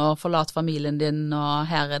båten og forlat familien din, og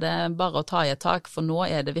her det bare å ta i et tak, for nå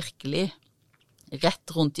det virkelig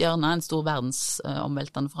rett rundt hjørnet en stor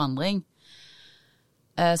verdensomveltende forandring,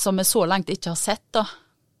 som vi så langt ikke har sett da.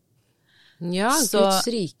 Ja, Guds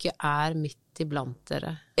rike midt iblant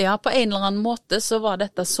dere. Ja, på en eller annen måte så var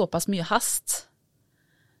dette såpass mye hast,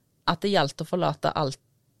 at det gjaldt å forlate alt,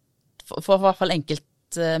 for i hvert fall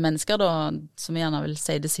enkeltmennesker da, som gjerne vil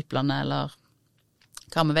si disiplene, eller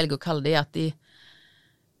hva vi velger å kalle det, at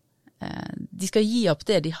de skal gi opp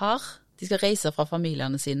det de har, de skal reise fra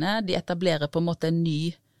familiene sine, de etablerer på en måte en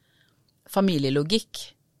ny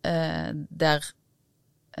familielogikk, der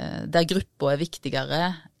gruppa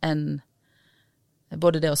viktigere enn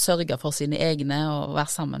både det å sørge for sine egne og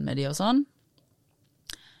være sammen med de og sånn,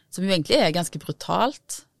 som jo egentlig ganske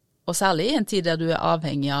brutalt, og særlig i en tid der du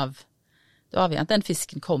avhengig av at den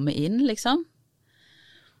fisken kommer inn, liksom.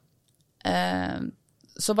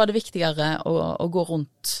 Så var det viktigere å gå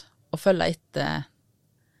rundt og følge etter,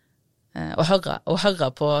 og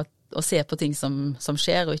høre på, og se på ting som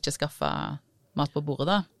skjer, og ikke skaffe mat på bordet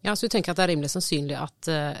da. Ja, så du tenker at det rimelig sannsynlig at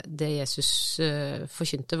det Jesus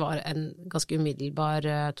forkynte var en ganske umiddelbar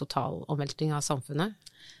total omveltning av samfunnet?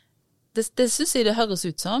 Det synes jeg det høres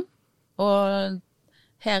ut som, og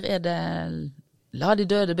her det la de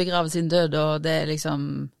døde begrave sin døde, og det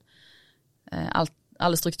liksom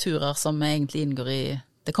alle strukturer som egentlig inngår i,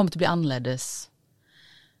 det kommer til å bli annerledes.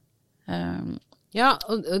 Ja,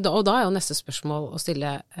 og da jo neste spørsmål å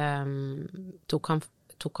stille, tok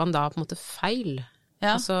han da på en måte feil?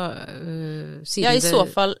 Ja, altså, ja i så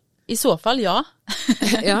fall ja.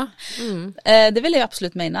 Ja. Det vil jeg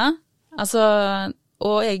absolutt mene. Altså,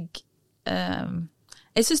 og jeg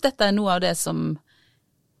synes dette noe av det som,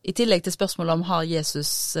 i tillegg til spørsmålet om har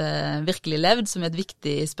Jesus virkelig levd, som et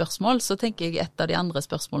viktig spørsmål, så tenker jeg et av de andre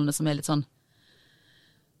spørsmålene som litt sånn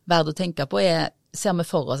verdt å tenke på ser vi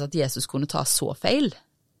for oss at Jesus kunne ta så feil?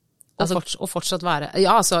 Og fortsatt være,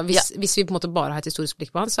 ja, altså, hvis vi på en måte bare har et historisk blikk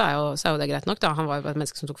på han, så er jo det greit nok da, han var jo bare et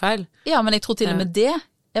menneske som tok feil. Ja, men jeg tror til og med det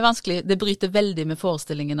vanskelig, det bryter veldig med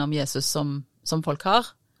forestillingen om Jesus som folk har.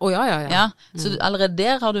 Ja. Så allerede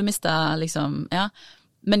der har du mistet liksom, ja.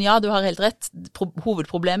 Men ja, du har helt rett,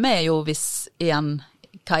 hovedproblemet jo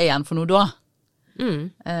hva han for noe da?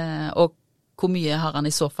 Og hvor mye har han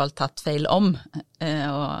i så fall tatt feil om?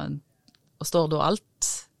 Og står da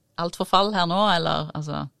alt for fall her nå, eller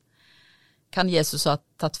altså... Kan Jesus ha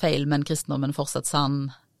tatt feil, men kristendommen fortsatt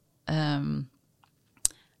sann?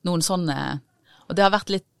 Noen sånne, og det har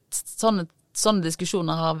vært litt, sånne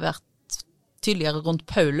diskusjoner har vært tydeligere rundt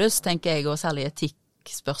Paulus, tenker jeg, og særlig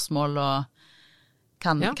etikkspørsmål, og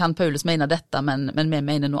kan Paulus mene dette, men vi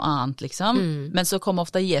mener noe annet, liksom. Men så kommer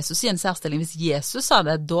ofte Jesus i en særstilling. Hvis Jesus sa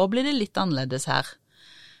det, da blir det litt annerledes her.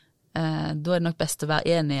 Da er det nok best å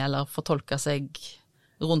være enig, eller fortolke seg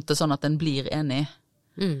rundt det sånn at en blir enig.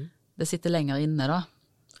 Det sitter lenger inne da.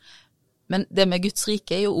 Men det med Guds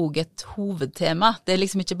rike er jo også et hovedtema. Det er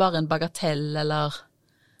liksom ikke bare en bagatell, eller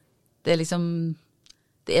det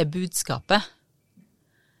er budskapet.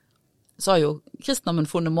 Så har jo kristendommen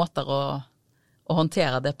funnet måter å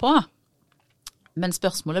håndtere det på. Men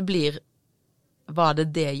spørsmålet blir, var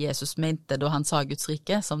det Jesus mente da han sa Guds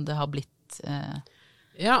rike, som det har blitt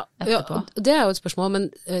etterpå? Ja, det er jo et spørsmål, men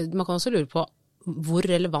man kan også lure på, hvor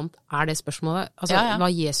relevant er det spørsmålet? Altså, hva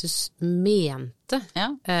Jesus mente?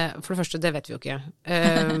 For det første, det vet vi jo ikke.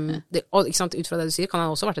 Og ikke sant, ut fra det du sier, kan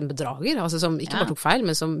han også ha vært en bedrager, altså som ikke bare tok feil,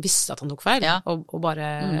 men som visste at han tok feil, og bare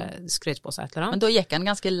skrøt på seg et eller annet. Men da gikk han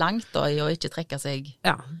ganske langt da, i å ikke trekke seg.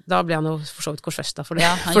 Ja, da ble han jo for så vidt korsfestet for det.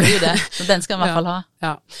 Ja, han gjorde det, så den skal han i hvert fall ha.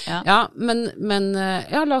 Ja, men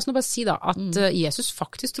la oss nå bare si da, at Jesus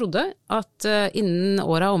faktisk trodde at innen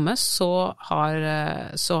året er omme, så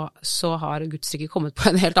har Guds rike kommet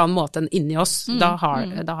på en helt annen måte enn inni oss. Da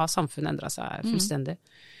har samfunnet endret seg fullstendig.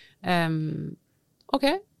 Ok,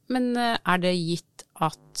 men er det gitt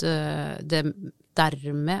at det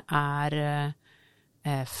dermed er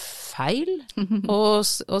feil å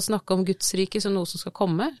snakke om Guds rike som noe som skal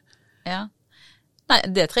komme? Ja. Nei,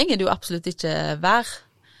 det trenger det jo absolutt ikke være.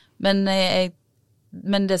 Men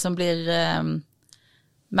det som blir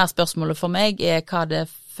mer spørsmålet for meg er hva det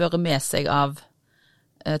fører med seg av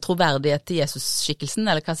troverdighet til Jesus-skikkelsen,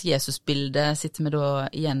 eller hva Jesus-bilde sitter vi da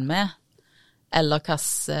igjen med, eller hva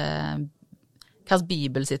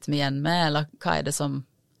Bibel sitter vi igjen med, eller hva er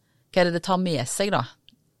det tar med seg da,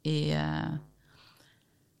 i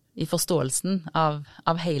forståelsen av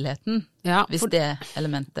helheten, hvis det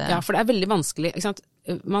elementet... Ja, for det er veldig vanskelig, ikke sant?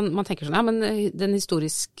 Man tenker sånn, men den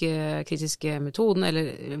historisk-kritiske metoden, eller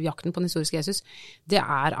jakten på den historiske Jesus, det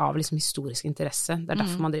er av liksom historisk interesse, det er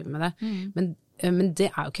derfor man driver med det. Men det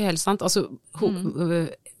er jo ikke helt sant. Altså,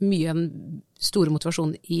 mye av den store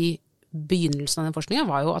motivasjonen i begynnelsen av den forskningen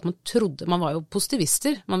var jo at man var jo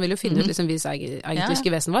positivister. Man ville jo finne ut liksom hvis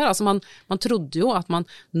egentlige vesen var. Altså man trodde jo at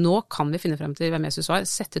nå kan vi finne frem til hvem Jesus var,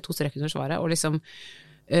 sette 2 streker under svaret, og liksom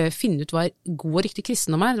finne ut hva god og riktig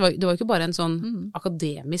kristendom er. Det var jo ikke bare en sånn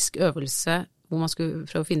akademisk øvelse hvor man skulle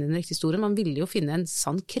prøve å finne den riktige historien. Man ville jo finne en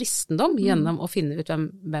sann kristendom gjennom å finne ut hvem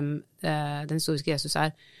den historiske Jesus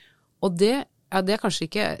er. Og det er kanskje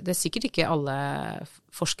ikke, det er sikkert ikke alle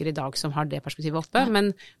forskere i dag som har det perspektivet oppe,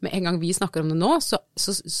 men med en gang vi snakker om det nå,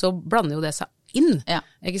 så blander jo det seg inn,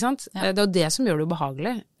 ikke sant? Det er jo det som gjør det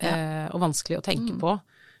ubehagelig og vanskelig å tenke på.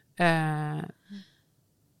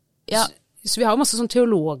 Så vi har jo masse sånn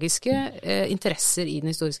teologiske interesser i den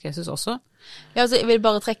historiske Jesus også. Ja, altså jeg vil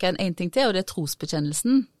bare trekke en ting til, og det er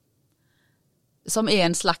trosbekjennelsen, som er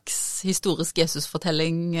en slags historisk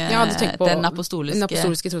Jesus-fortelling den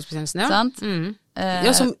apostoliske trosbekjennelsen, sant?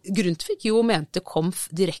 Som Grundtvig jo mente kom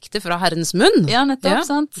direkte fra Herrens munn. Ja, nettopp,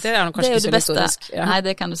 sant? Det er nok kanskje ikke så historisk. Nei,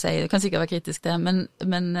 det kan du si, det kan sikkert være kritisk det,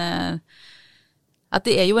 men at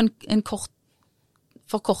det er jo en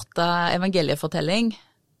forkortet evangeliefortelling,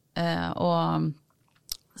 og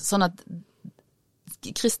sånn at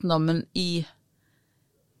kristendommen i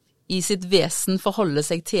sitt vesen forholder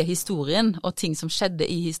seg til historien og ting som skjedde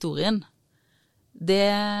i historien. Det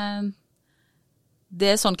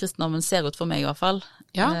er sånn kristendommen ser ut for meg i hvert fall.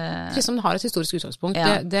 Ja, kristendommen har et historisk utgangspunkt.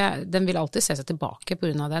 Den vil alltid se seg tilbake på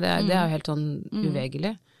grunn av det. Det er jo helt sånn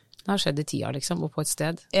uvegelig. Det har skjedd i tida liksom, og på et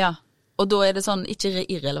sted. Ja, og da er det sånn ikke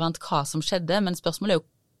irrelevant hva som skjedde, men spørsmålet er jo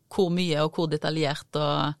hvor mye og hvor detaljert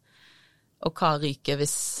og hva ryker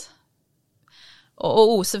hvis...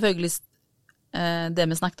 Og selvfølgelig det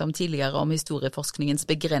vi snakket om tidligere om historieforskningens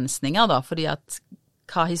begrensninger da, fordi at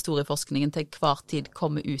hva historieforskningen til hver tid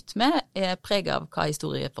kommer ut med er preget av hva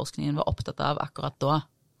historieforskningen var opptatt av akkurat da.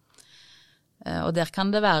 Og der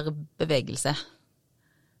kan det være bevegelse.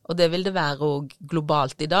 Og det vil det være også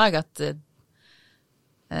globalt i dag, at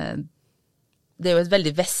det er jo et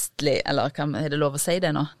veldig vestlig, eller er det lov å si det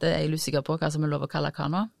nå? Det er jeg usikker på hva som er lov å kalle hva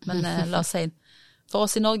nå. Men la oss si, for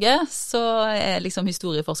oss i Norge så er liksom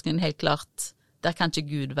historieforskningen helt klart, der kan ikke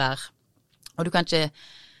Gud være. Og du kan ikke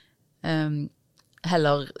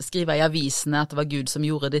heller skrive i avisene at det var Gud som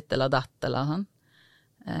gjorde ditt eller datt, eller sånn.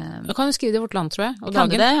 Du kan jo skrive det i Vårt Land, tror jeg. Og kan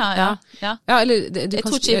dagen. Det? Ja. Ja, eller, jeg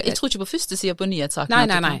tror ikke på første siden på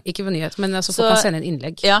nyhetssaken. Nei, ikke på nyhet, men altså, folk kan sende en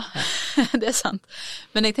innlegg. Ja, det er sant.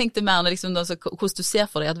 Men jeg tenkte mer liksom, da, hvordan du ser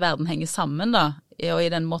for deg at verden henger sammen, da, og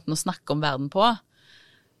i den måten å snakke om verden på,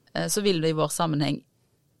 så vil det i vår sammenheng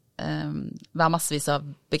være massevis av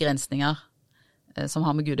begrensninger som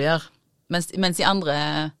har med Gud å gjøre. Mens i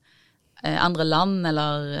andre land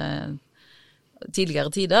eller tidligere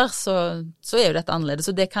tider, så er jo dette annerledes.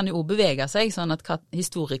 Så det kan jo også bevege seg, sånn at hva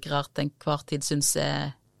historikere til enhver tid synes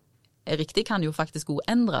er riktig, kan jo faktisk også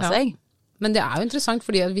endre seg. Men det er jo interessant,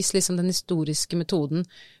 fordi at hvis liksom den historiske metoden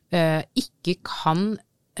ikke kan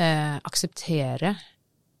akseptere,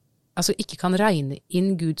 altså ikke kan regne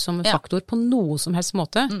inn Gud som en faktor på noe som helst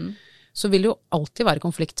måte, så vil det jo alltid være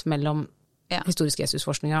konflikt mellom historisk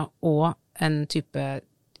Jesusforskninga og en type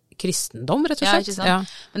kristendom, rett og slett. Ja, ikke sant?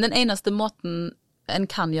 Ja. Men den eneste måten en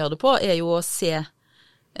kan gjøre det på, er jo å se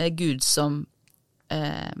Gud som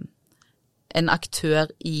en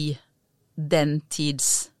aktør i den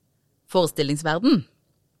tids forestillingsverden.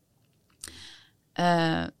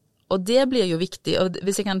 Og det blir jo viktig, og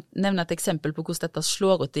hvis jeg kan nevne et eksempel på hvordan dette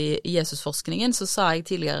slår ut i Jesusforskningen, så sa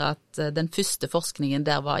jeg tidligere at den første forskningen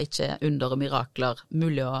der var ikke under og mirakler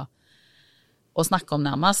mulig å snakke om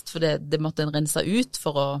nærmest, for det måtte en rense ut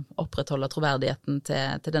for å opprettholde troverdigheten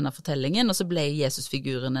til denne fortellingen, og så ble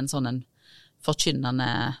Jesusfiguren en sånn forkynnende,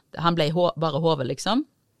 han ble bare hodet liksom.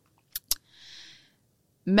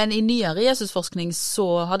 Men i nyere Jesusforskning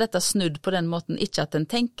så har dette snudd på den måten, ikke at en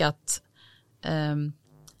tenker at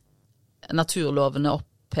naturlovene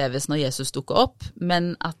oppheves når Jesus dukker opp,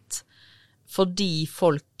 men at fordi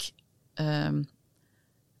folk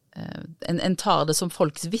en tar det som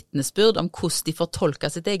folks vittnesbyrd om hvordan de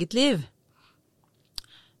fortolker sitt eget liv,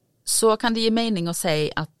 så kan det gi mening å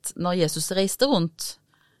si at når Jesus reiste rundt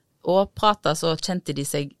og pratet, så kjente de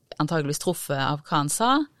seg antageligvis truffet av hva han sa,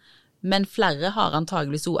 men flere har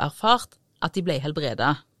antageligvis også erfart at de ble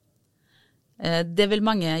helbredet. Det vil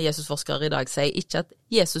mange Jesusforskere i dag si, ikke at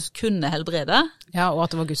Jesus kunne helbrede. Ja, og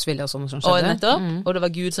at det var Guds vilje og sånn som skjedde. Og nettopp, og det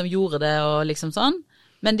var Gud som gjorde det og liksom sånn.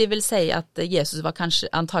 Men de vil si at Jesus var kanskje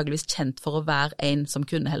antageligvis kjent for å være en som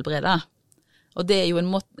kunne helbrede. Og det er jo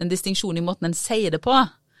en distinksjon i måten en sier det på,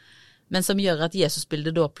 men som gjør at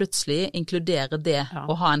Jesusbildet da plutselig inkluderer det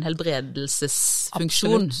å ha en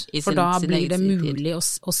helbredelsesfunksjon i sin egen tid. For da blir det mulig å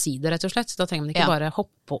si det, rett og slett. Da trenger man ikke bare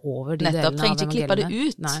hoppe over de delene av evangeliene. Nettopp, trenger ikke klippe det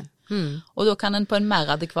ut. Nei. Og da kan en på en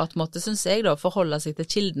mer adekvat måte, synes jeg da, forholde seg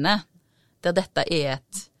til kildene, der dette er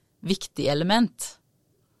et viktig element.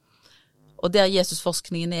 Og der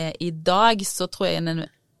Jesusforskningen er i dag, så tror jeg en er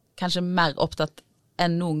kanskje mer opptatt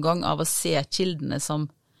enn noen gang av å se kildene som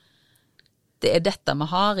det er dette vi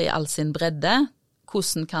har i all sin bredde.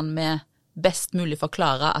 Hvordan kan vi best mulig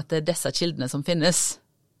forklare at det er disse kildene som finnes?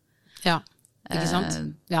 Ja, ikke sant?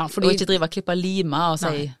 Ja, fordi, og ikke drive og klippe lima og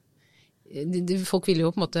si... Folk ville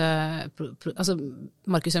jo på en måte... Altså,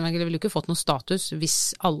 Markus evangeliet ville jo ikke fått noen status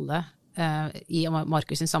hvis alle... i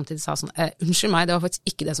Markus sin samtid sa sånn, unnskyld meg, det var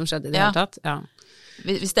faktisk ikke det som skjedde i det hele tatt. Ja.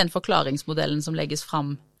 Hvis den forklaringsmodellen som legges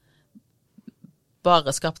fram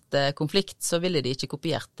bare skapte konflikt, så ville de ikke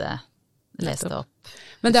kopiert det, lest det opp.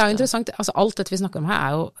 Men det er jo interessant, altså alt dette vi snakker om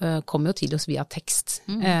her kommer jo til oss via tekst.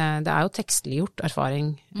 Det er jo tekstliggjort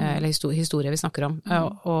erfaring, eller historie vi snakker om.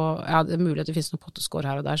 Og ja, det er mulig at det finnes noen potteskår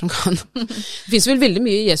her og der som kan... Det finnes vel veldig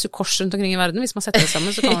mye Jesu kors rundt omkring i verden, hvis man setter det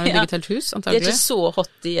sammen, så kan man jo bygge et helt hus, antagelig. Det er ikke så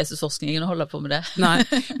hot i Jesusforskningen å holde på med det. Nei,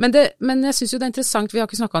 men jeg synes jo det er interessant, vi har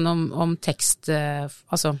ikke snakket om tekst,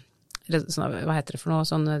 altså... hva heter det for noe,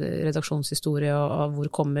 sånn redaksjonshistorie og hvor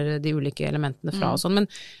kommer de ulike elementene fra og sånn,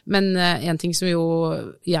 men en ting som jo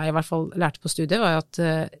jeg i hvert fall lærte på studiet var at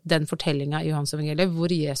den fortellingen i Johans evangeliet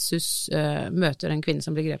hvor Jesus møter en kvinne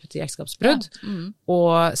som blir grepet i ekteskapsbrudd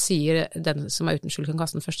og sier den som er uten skyld kan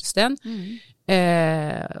kaste den første sten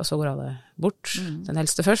og så går alle bort, den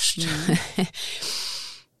eldste først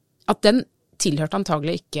at den tilhørte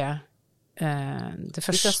antagelig ikke de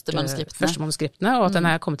første manuskriptene, og at den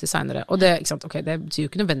er kommet til senere. Og det, ikke sant, ok, det betyr jo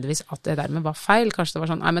ikke nødvendigvis at det dermed var feil. Kanskje det var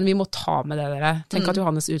sånn, nei, men vi må ta med det dere. Tenk at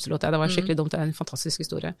Johannes utelot det, det var skikkelig dumt, det er en fantastisk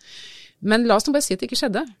historie. Men la oss nå bare si at det ikke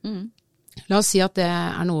skjedde. La oss si at det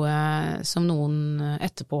noe som noen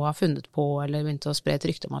etterpå har funnet på, eller begynt å spre et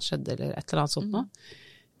rykte om at skjedde, eller et eller annet sånt nå.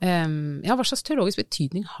 Ja, hva slags teologisk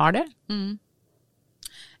betydning har det?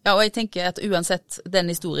 Ja, og jeg tenker at uansett, den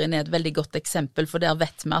historien et veldig godt eksempel, for der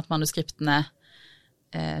vet vi at manuskriptene,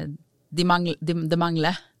 det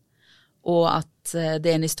mangler, og at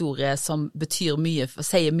det en historie som betyr mye,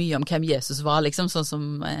 sier mye om hvem Jesus var, liksom, sånn som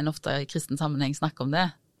en ofte i kristen sammenheng snakker om det.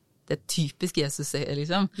 Det typisk Jesus,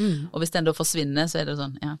 liksom. Og hvis den da forsvinner, så det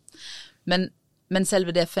sånn, ja. Men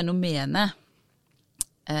selve det fenomenet,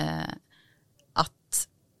 at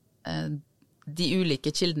de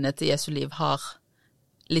ulike kildene til Jesu liv har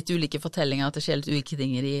litt ulike fortellinger, at det skjer litt ulike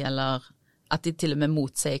ting i de, eller at de til og med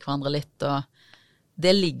motsier hverandre litt, og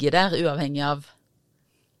det ligger der uavhengig av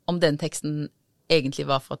om den teksten egentlig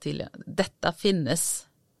var fra tidligere. Dette finnes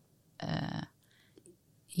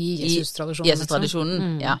i Jesus-tradisjonen.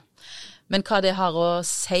 Jesus-tradisjonen, ja. Men hva det har å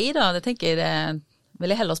si da, det tenker jeg det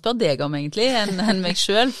vil jeg heller spørre deg om egentlig, enn meg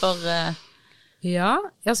selv, for... Ja,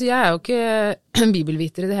 altså jeg jo ikke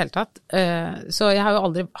bibelviter i det hele tatt, så jeg har jo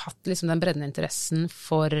aldri hatt liksom den brennende interessen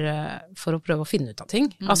for å prøve å finne ut av ting.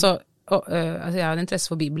 Altså jeg har en interesse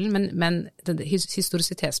for Bibelen, men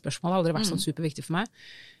historisitetsspørsmålet har aldri vært sånn superviktig for meg.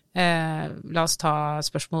 La oss ta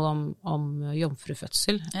spørsmål om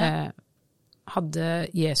jomfrufødsel. Ja. Hadde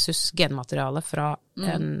Jesus genmateriale fra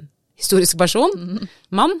en historisk person,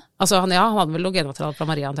 mann, altså han hadde vel noe genmateriale fra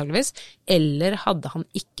Maria antageligvis, eller hadde han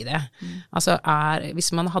ikke det? Altså hvis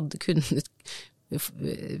man hadde kunnet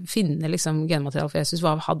finne liksom genmateriale for Jesus,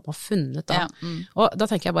 hva hadde man funnet da? Ja. Og da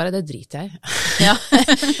tenker jeg bare, det driter jeg i. Ja.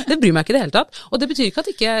 Det bryr meg ikke i det hele tatt. Og det betyr ikke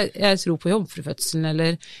at ikke jeg tror på jomfrufødselen,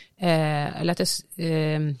 eller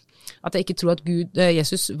at jeg ikke tror at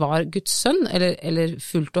Jesus var Guds sønn, eller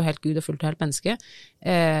fullt og helt Gud og fullt og helt menneske.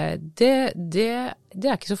 Det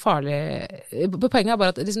ikke så farlig. Poenget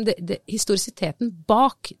bare at liksom historisiteten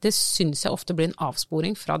bak, det synes jeg ofte blir en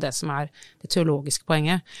avsporing fra det som det teologiske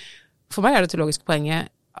poenget. For meg det teologiske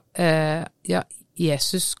poenget,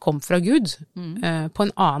 Jesus kom fra Gud på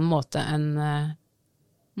en annen måte enn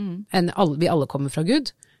vi alle kommer fra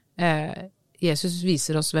Gud. Jesus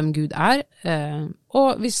viser oss hvem Gud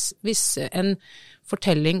og hvis en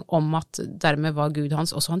fortelling om at dermed var Gud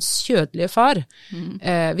også hans kjødelige far,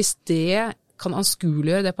 hvis det kan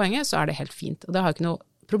anskueliggjøre det poenget, så det helt fint. Og det har jeg ikke noe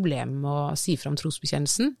problem med å si frem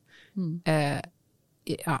trosbekjennelsen.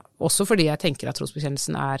 Ja, også fordi jeg tenker at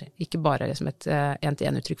trosbekjennelsen ikke bare liksom et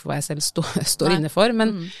en-til-en-uttrykk for hva jeg selv står inne for,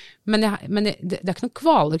 men det ikke noen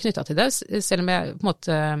kvaler knyttet til det, selv om jeg på en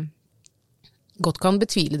måte godt kan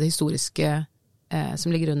betvile det historiske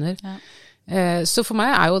som ligger under. Ja. Så for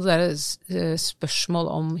meg jo det der spørsmål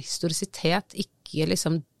om historisitet ikke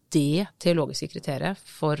liksom det teologiske kriteriet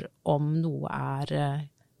for om noe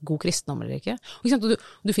god kristendom eller ikke. Og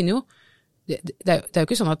du finner jo, det jo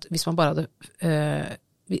ikke sånn at hvis man bare hadde,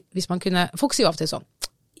 hvis man kunne, folk sier jo av og til sånn,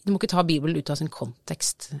 du må ikke ta Bibelen ut av sin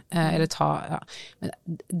kontekst, eller men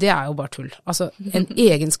det jo bare tull. Altså, en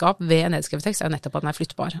egenskap ved en nedskrevet tekst nettopp at den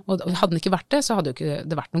flyttbar. Og hadde den ikke vært det, så hadde jo ikke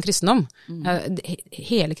det vært noen kristendom.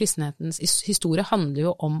 Hele kristenhetens historie handler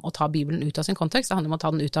jo om å ta Bibelen ut av sin kontekst. Det handler om å ta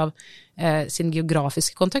den ut av sin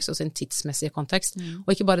geografiske kontekst og sin tidsmessige kontekst. Og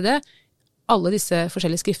ikke bare det, alle disse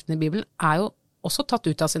forskjellige skriftene i Bibelen jo også tatt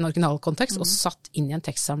ut av sin originalkontekst og satt inn i en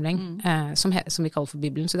tekstsamling som vi kaller for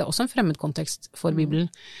Bibelen. Så det også en fremmed kontekst for Bibelen.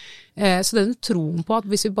 Så den troen på at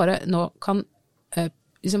hvis vi bare nå kan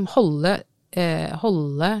liksom holde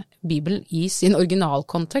Bibelen i sin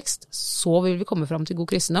originalkontekst, så vil vi komme fram til god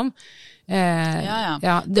kristendom.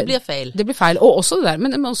 Det blir feil. Det blir feil, og også det der,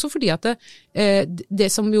 men også fordi at det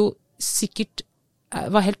som jo sikkert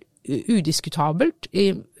var helt udiskutabelt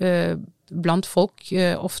blant folk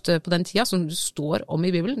ofte på den tida, som det står om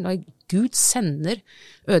i Bibelen, da Gud sender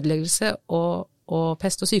ødeleggelse og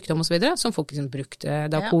pest og sykdom og så videre, som folk liksom brukte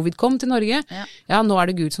da covid kom til Norge. Ja, nå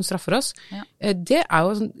det Gud som straffer oss. Det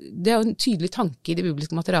jo en tydelig tanke i det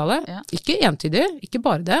bibelske materialet. Ikke entydig, ikke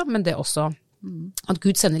bare det, men det også at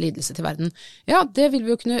Gud sender lidelse til verden. Ja, det vil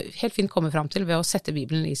vi jo kunne helt fint komme fram til ved å sette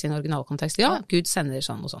Bibelen i sin originalkontekst. Ja, Gud sender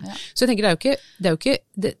sånn og sånn. Så jeg tenker det jo ikke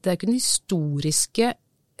den historiske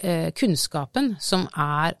kunnskapen som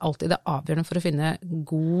alltid det avgjørende for å finne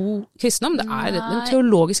god kristendom. Det den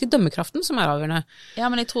teologiske dømmekraften som avgjørende. Ja,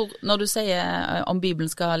 men jeg tror når du sier om Bibelen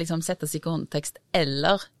skal liksom settes i kontekst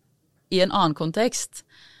eller i en annen kontekst,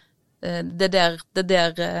 det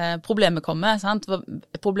der problemet kommer, sant?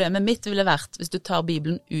 Problemet mitt ville vært hvis du tar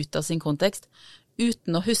Bibelen ut av sin kontekst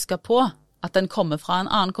uten å huske på at den kommer fra en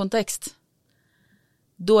annen kontekst.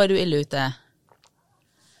 Da du ille ute.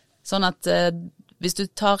 Sånn at hvis du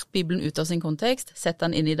tar Bibelen ut av sin kontekst, setter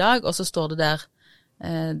den inn i dag, og så står det der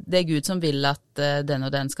det Gud som vil at den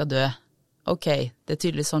og den skal dø. Ok, det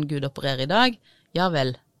tydelig sånn Gud opererer i dag. Ja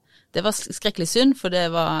vel. Det var skrekkelig synd, for det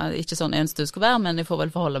var ikke sånn jeg ønsket det skulle være, men jeg får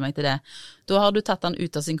vel forholde meg til det. Da har du tatt den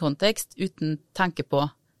ut av sin kontekst, uten tanke på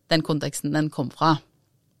den konteksten den kom fra.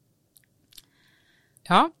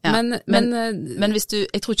 Ja, men hvis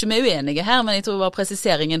jeg tror ikke vi uenige her, men jeg tror bare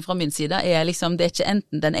presiseringen fra min side liksom, det ikke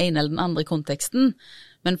enten den ene eller den andre konteksten,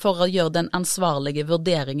 men for å gjøre den ansvarlige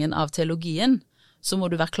vurderingen av teologien, så må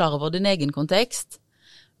du være klar over din egen kontekst,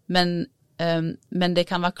 men det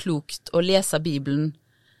kan være klokt å lese Bibelen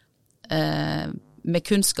med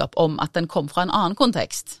kunnskap om at den kom fra en annen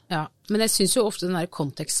kontekst. Ja, men jeg synes jo ofte den der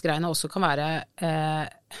kontekstgreiene også kan være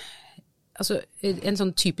altså en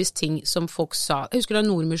sånn typisk ting som folk sa. Jeg husker da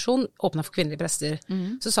Nordmisjon åpnet for kvinnelige prester,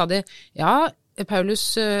 så sa de, ja,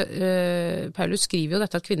 Paulus skriver jo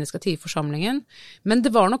dette at kvinner skal tie i forsamlingen, men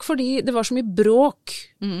det var nok fordi det var så mye bråk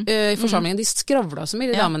i forsamlingen, de skravla så mye,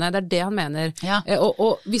 de damene, det det han mener. Ja.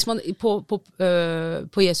 Og hvis man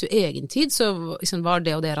på Jesu egen tid, så liksom var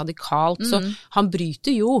det og det radikalt, så han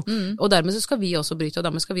bryter jo, og dermed så skal vi også bryte, og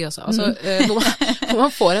dermed skal vi også, altså, hvor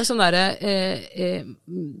man får en sånn derre,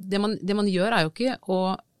 det man gjør jo ikke å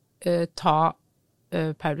ta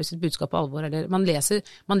Paulus sitt budskap på alvor, eller man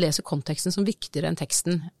leser konteksten som viktigere enn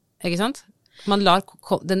teksten, ikke sant? Man lar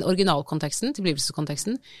den originalkonteksten,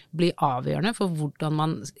 tilblivelseskonteksten, bli avgjørende for hvordan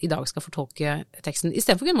man i dag skal fortolke teksten. I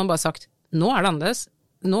stedet for kunne man bare sagt, nå det annerledes,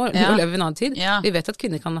 nå lever vi en annen tid, vi vet at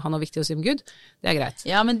kvinner kan ha noe viktig å si om Gud, det greit.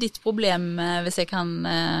 Ja, men ditt problem, hvis jeg kan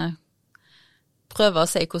prøve å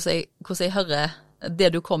si hvordan jeg hører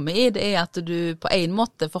det du kommer i, det at du på en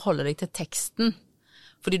måte forholder deg til teksten,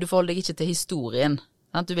 fordi du forholder deg ikke til historien.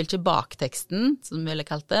 Sant? Du vil ikke bak teksten, som vi ville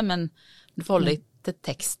kalt det, men du forholder deg til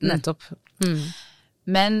teksten. Nettopp.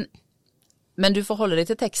 Men du forholder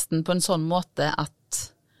deg til teksten på en sånn måte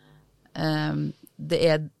at det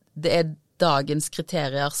er dagens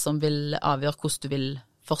kriterier som vil avgjøre hvordan du vil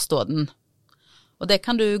forstå den. Og det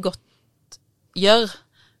kan du godt gjøre,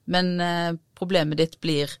 men problemet ditt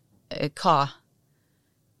blir hva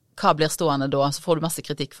blir stående da? Så får du masse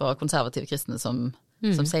kritikk fra konservative kristne som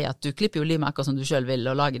sier at du klipper jo limet akkurat som du selv vil,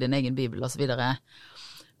 og lager din egen bibel og så videre.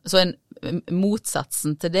 Så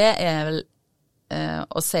motsatsen til det vel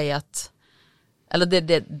å si at, eller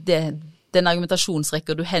den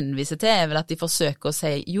argumentasjonsrekker du henviser til vel at de forsøker å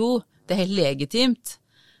si, jo, det helt legitimt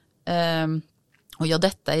å gjøre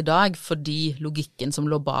dette i dag, fordi logikken som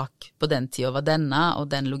lå bak på den tiden var denne, og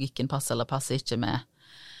den logikken passer eller passer ikke med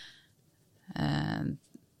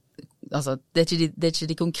altså, det er ikke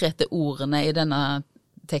de konkrete ordene i denne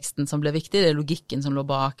teksten som ble viktig, det logikken som lå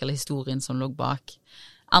bak, eller historien som lå bak.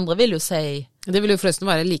 Andre vil jo si... Det vil jo forresten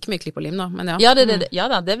være like mye klipp og lim da, men ja. Ja,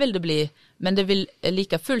 det vil det bli, men det vil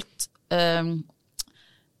like fullt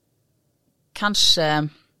kanskje...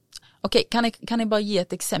 Ok, kan jeg bare gi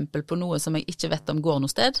et eksempel på noe som jeg ikke vet om går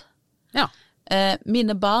noe sted? Ja.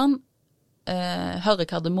 Mine barn hører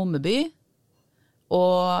Kardemommeby,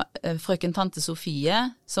 og frøken tante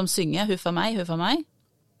Sofie som synger Huff a meg.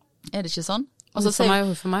 Er det ikke sånn? Og så sier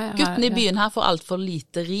gutten i byen her får alt for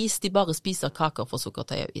lite ris, de bare spiser kaker for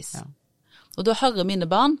sukkertøy og is. Ja. Og da hører mine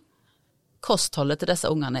barn, kostholdet til disse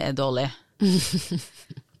ungene dårlig.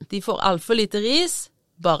 De får alt for lite ris,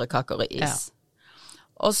 bare kaker og is. Ja.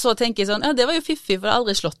 Og så tenker jeg sånn, ja det var jo fiffig, for det har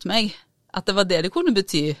aldri slått meg at det var det kunne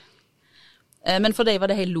bety. Men for deg var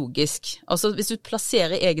det helt logisk. Og så hvis du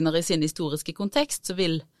plasserer Egner i sin historiske kontekst, så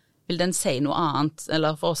vil den si noe annet,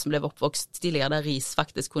 eller for oss som ble oppvokst tidligere, der ris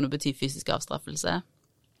faktisk kunne bety fysisk avstraffelse.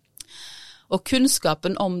 Og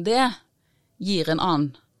kunnskapen om det gir en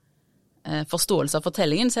annen forståelse av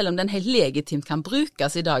fortellingen, selv om den helt legitimt kan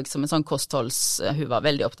brukes i dag som en sånn hun var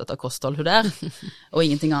veldig opptatt av kosthold, hun der, og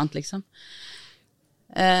ingenting annet, liksom.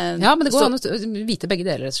 Ja, men det går an å vite begge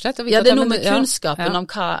deler, rett og slett. Ja, det er noe med kunnskapen om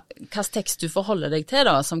hva tekst du forholder deg til,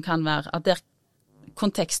 da, som kan være at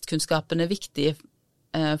kontekstkunnskapen er viktig,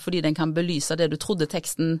 fordi den kan belyse det du trodde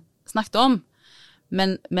teksten snakket om.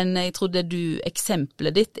 Men jeg tror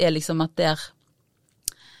eksempelet ditt er liksom at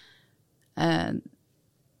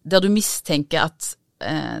der du mistenker at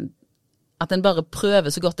en bare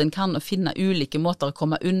prøver så godt en kan å finne ulike måter å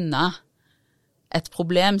komme unna et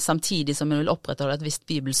problem, samtidig som en vil opprettholde et visst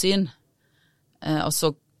bibelsyn, og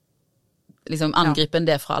så liksom angriper en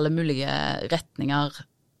det fra alle mulige retninger,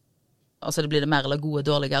 og så blir det mer eller gode,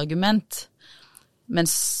 dårlige argument. Men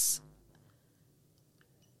som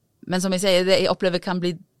jeg sier, det jeg opplever kan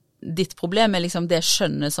bli ditt problem, er liksom det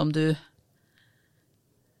skjønnet som du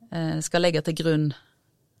skal legge til grunn,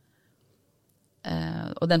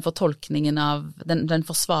 og den fortolkningen av, den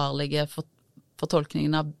forsvarlige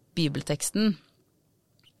fortolkningen av bibelteksten,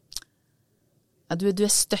 du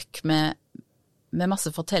er støkk med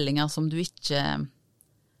masse fortellinger som du ikke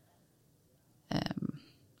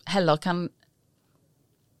heller kan.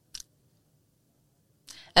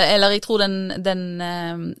 Eller jeg tror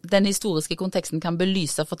den historiske konteksten kan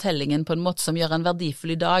belyse fortellingen på en måte som gjør en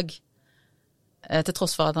verdifull i dag, til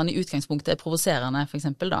tross for at han i utgangspunktet provoserende, for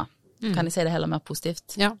eksempel da. Kan jeg si det heller mer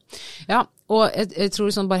positivt? Ja, og jeg tror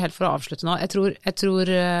sånn, bare helt for å avslutte nå, jeg tror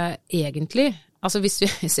egentlig, altså hvis vi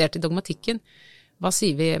ser til dogmatikken, hva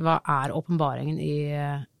sier vi, hva er åpenbaringen i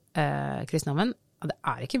kristendommen? Det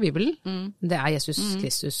er ikke Bibelen, det er Jesus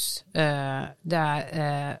Kristus.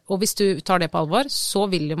 Og hvis du tar det på alvor, så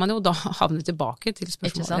vil man jo da havne tilbake til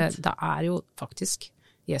spørsmålet. Det er jo faktisk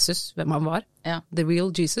Jesus, hvem han var. Ja. The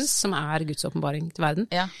real Jesus, som er Guds åpenbaring til verden.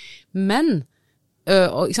 Ja. Men,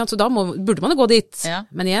 så da burde man jo gå dit. Ja.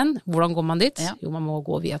 Men igjen, hvordan går man dit? Ja. Jo, man må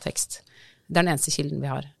gå via tekst. Det er den eneste kilden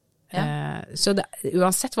vi har. Ja. Så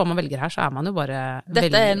uansett hva man velger her, så er man jo bare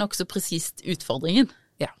Dette er nok så presist utfordringen.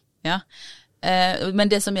 Ja. Men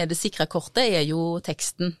det som er det sikre kortet er jo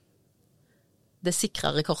teksten. Det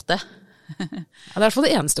sikrere kortet. Ja, det er i hvert fall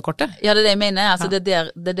det eneste kortet. Ja, det er det jeg mener. Altså, det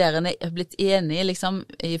er der en er blitt enig liksom,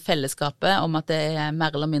 i fellesskapet om at det er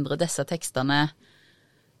mer eller mindre disse tekstene,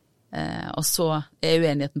 og så er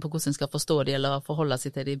uenigheten på hvordan en skal forstå de, eller forholde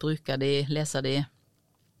seg til de, bruke de, lese de.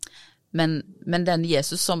 Men den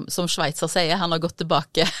Jesus som Schweitzer sier, han har gått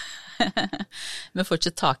tilbake. Vi får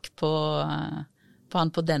ikke tak på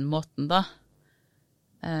han på den måten da.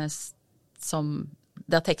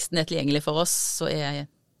 Der teksten er tilgjengelig for oss, så er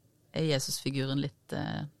Jesus-figuren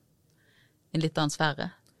en litt annen sfære.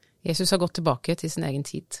 Jesus har gått tilbake til sin egen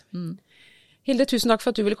tid. Hilde, tusen takk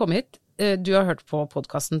for at du ville komme hit. Du har hørt på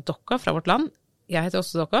podcasten Dokka fra Vårt Land. Jeg heter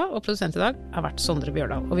også Dokka, og produsent i dag har vært Sondre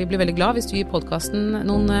Bjørdal. Og vi blir veldig glad hvis du gir podcasten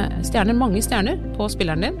noen stjerner, mange stjerner, på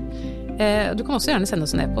spilleren din. Du kan også gjerne sende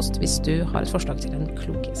oss en e-post hvis du har et forslag til en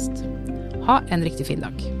klok gjest. Ha en riktig fin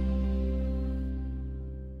dag.